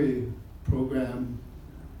recovery program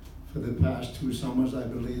for the past 2 summers, I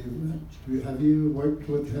believe. Have you worked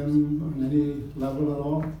with him on any level at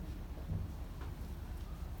all?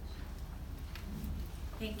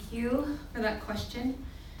 Thank you for that question.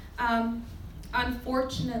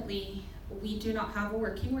 Unfortunately, we do not have a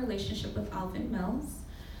working relationship with Alvin Mills.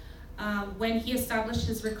 When he established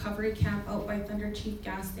his recovery camp out by Thunder Chief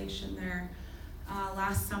gas station there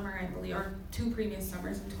last summer, I believe, or 2 previous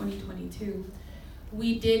summers in 2022,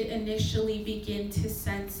 we did initially begin to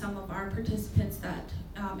send some of our participants that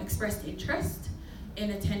expressed interest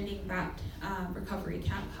in attending that recovery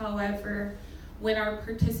camp. However, when our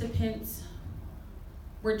participants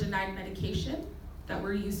were denied medication that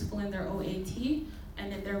were useful in their OAT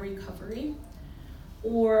and in their recovery,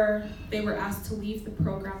 or they were asked to leave the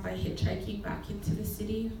program by hitchhiking back into the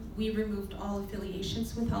city, we removed all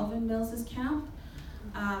affiliations with Alvin Mills' camp.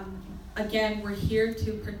 Again, we're here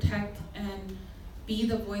to protect and be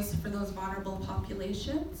the voice for those vulnerable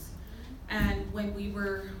populations. And when we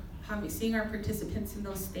were seeing our participants in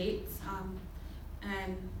those states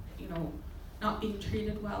and not being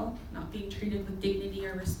treated well, not being treated with dignity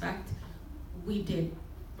or respect, we did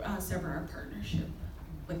sever our partnership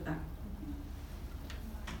with that.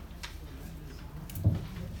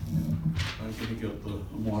 I'm going to get the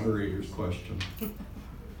moderator's question.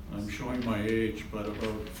 I'm showing my age, but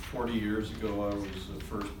about 40 years ago, I was the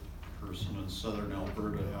first person in Southern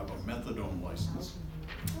Alberta to have a methadone license.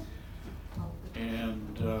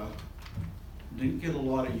 And didn't get a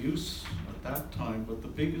lot of use at that time, but the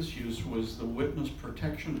biggest use was the witness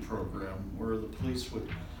protection program, where the police would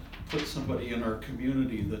put somebody in our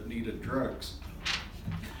community that needed drugs.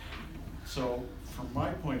 So from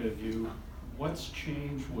my point of view, what's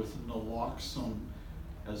changed with naloxone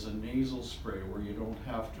as a nasal spray where you don't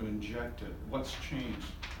have to inject it? What's changed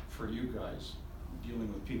for you guys dealing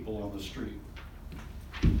with people on the street?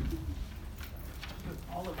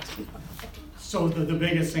 All of us. So the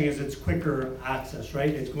biggest thing is it's quicker access, right?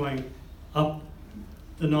 It's going up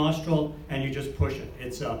the nostril and you just push it.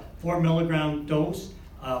 It's a 4 milligram dose.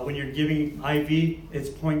 When you're giving IV, it's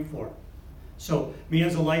 0.4. So me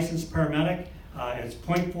as a licensed paramedic, it's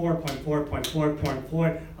 0.4, 0.4, 0.4,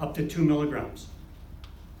 0.4, up to 2 milligrams.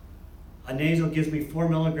 A nasal gives me 4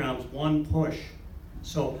 milligrams, 1 push.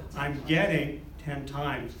 So I'm getting 10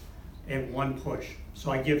 times in 1 push.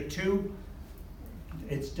 So I give 2,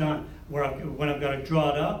 it's done. When I've got to draw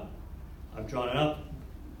it up, I've drawn it up.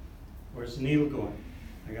 Where's the needle going?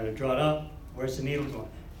 I got to draw it up. Where's the needle going?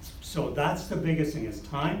 So that's the biggest thing, is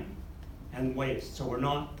time and waste. So we're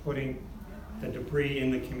not putting the debris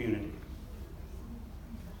in the community.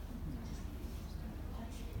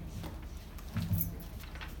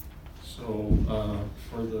 So So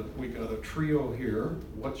we got a trio here.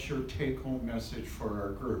 What's your take-home message for our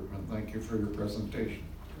group? And thank you for your presentation.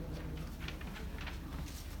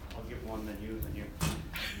 I'll give one, then you, then you.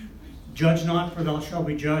 Judge not, for thou shalt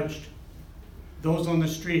be judged. Those on the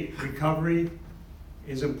street, recovery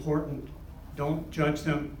is important. Don't judge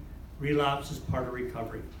them. Relapse is part of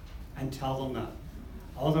recovery. And tell them that.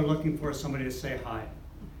 All they're looking for is somebody to say hi.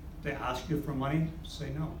 If they ask you for money,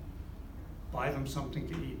 say no. Buy them something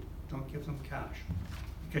to eat. Don't give them cash,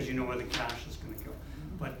 because you know where the cash is going to go.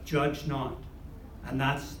 But judge not. And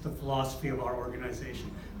that's the philosophy of our organization.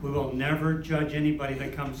 We will never judge anybody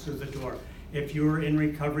that comes through the door. If you're in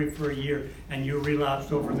recovery for a year and you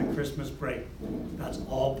relapsed over the Christmas break, that's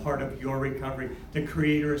all part of your recovery. The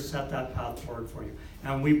Creator has set that path forward for you.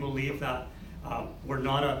 And we believe that. We're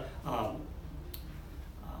not a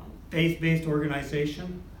faith-based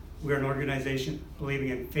organization. We're an organization believing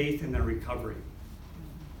in faith in their recovery.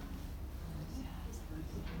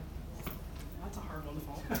 That's a hard one to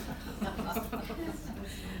follow.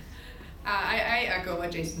 I echo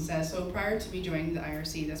what Jacen says. So prior to me joining the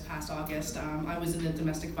IRC this past August, I was in the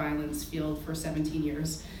domestic violence field for 17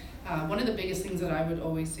 years. One of the biggest things that I would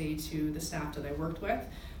always say to the staff that I worked with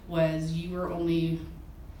was you were only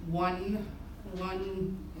one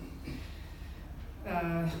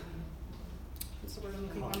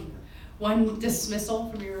dismissal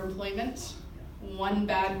from your employment, one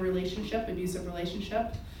bad relationship, abusive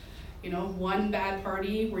relationship, one bad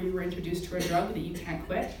party where you were introduced to a drug that you can't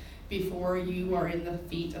quit before you are in the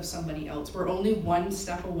feet of somebody else. We're only one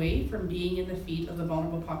step away from being in the feet of the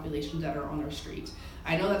vulnerable populations that are on our street.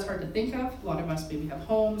 I know that's hard to think of. A lot of us maybe have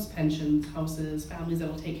homes, pensions, houses, families that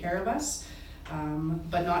will take care of us,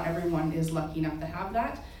 but not everyone is lucky enough to have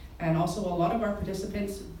that. And also a lot of our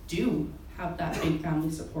participants do have that big family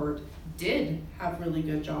support, did have really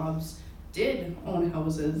good jobs, did own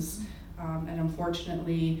houses, and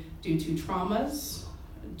unfortunately, due to traumas,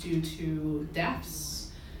 due to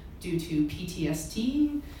deaths, due to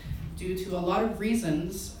PTSD, due to a lot of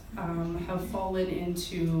reasons, have fallen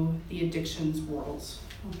into the addictions world.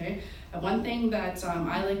 Okay, and one thing that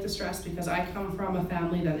I like to stress, because I come from a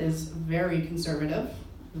family that is very conservative,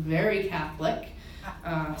 very Catholic,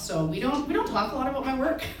 so we don't talk a lot about my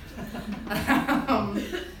work.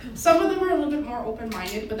 Some of them are a little bit more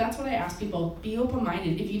open-minded, but that's what I ask people: be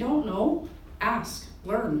open-minded. If you don't know, ask,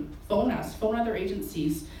 learn, phone us, phone other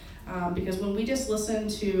agencies. Because when we just listen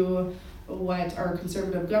to what our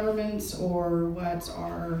conservative governments or what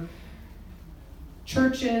our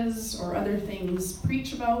churches or other things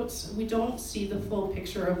preach about, we don't see the full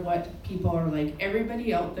picture of what people are like.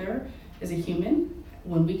 Everybody out there is a human.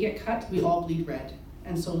 When we get cut, we all bleed red,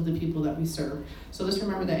 and so do the people that we serve. So just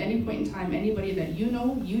remember that at any point in time, anybody that you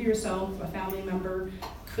know, you yourself, a family member,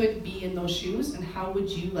 could be in those shoes, and how would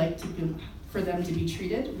you like to be, for them to be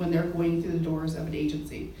treated when they're going through the doors of an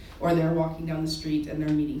agency, or they're walking down the street and they're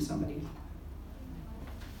meeting somebody.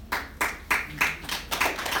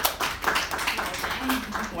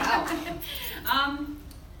 Wow.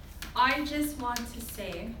 I just want to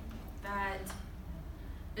say that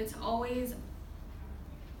it's always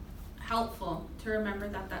helpful to remember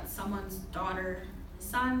that that's someone's daughter,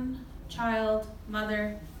 son, child,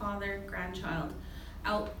 mother, father, grandchild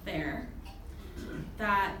out there,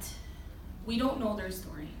 that we don't know their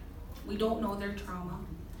story. We don't know their trauma,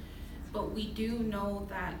 but we do know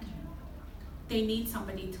that they need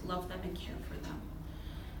somebody to love them and care for them.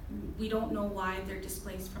 We don't know why they're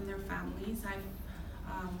displaced from their families.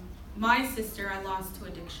 My sister I lost to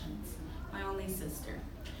addictions, my only sister.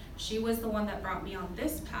 She was the one that brought me on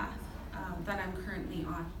this path that I'm currently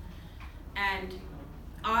on. And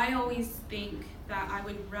I always think that I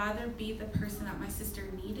would rather be the person that my sister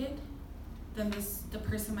needed than the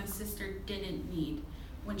person my sister didn't need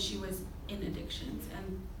when she was in addictions,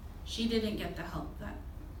 and she didn't get the help that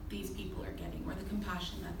these people are getting or the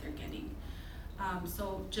compassion that they're getting.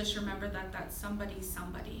 So just remember that that's somebody's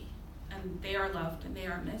somebody, and they are loved and they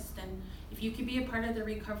are missed, and if you could be a part of the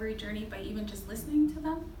recovery journey by even just listening to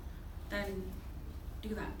them, then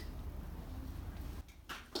do that.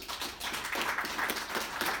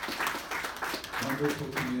 Wonderful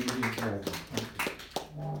community involvement.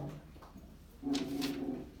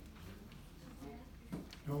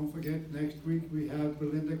 Don't forget, next week we have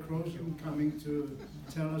Belinda Croson coming to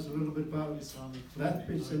tell us a little bit about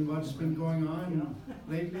Lethbridge and what's been going on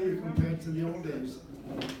lately compared to the old days.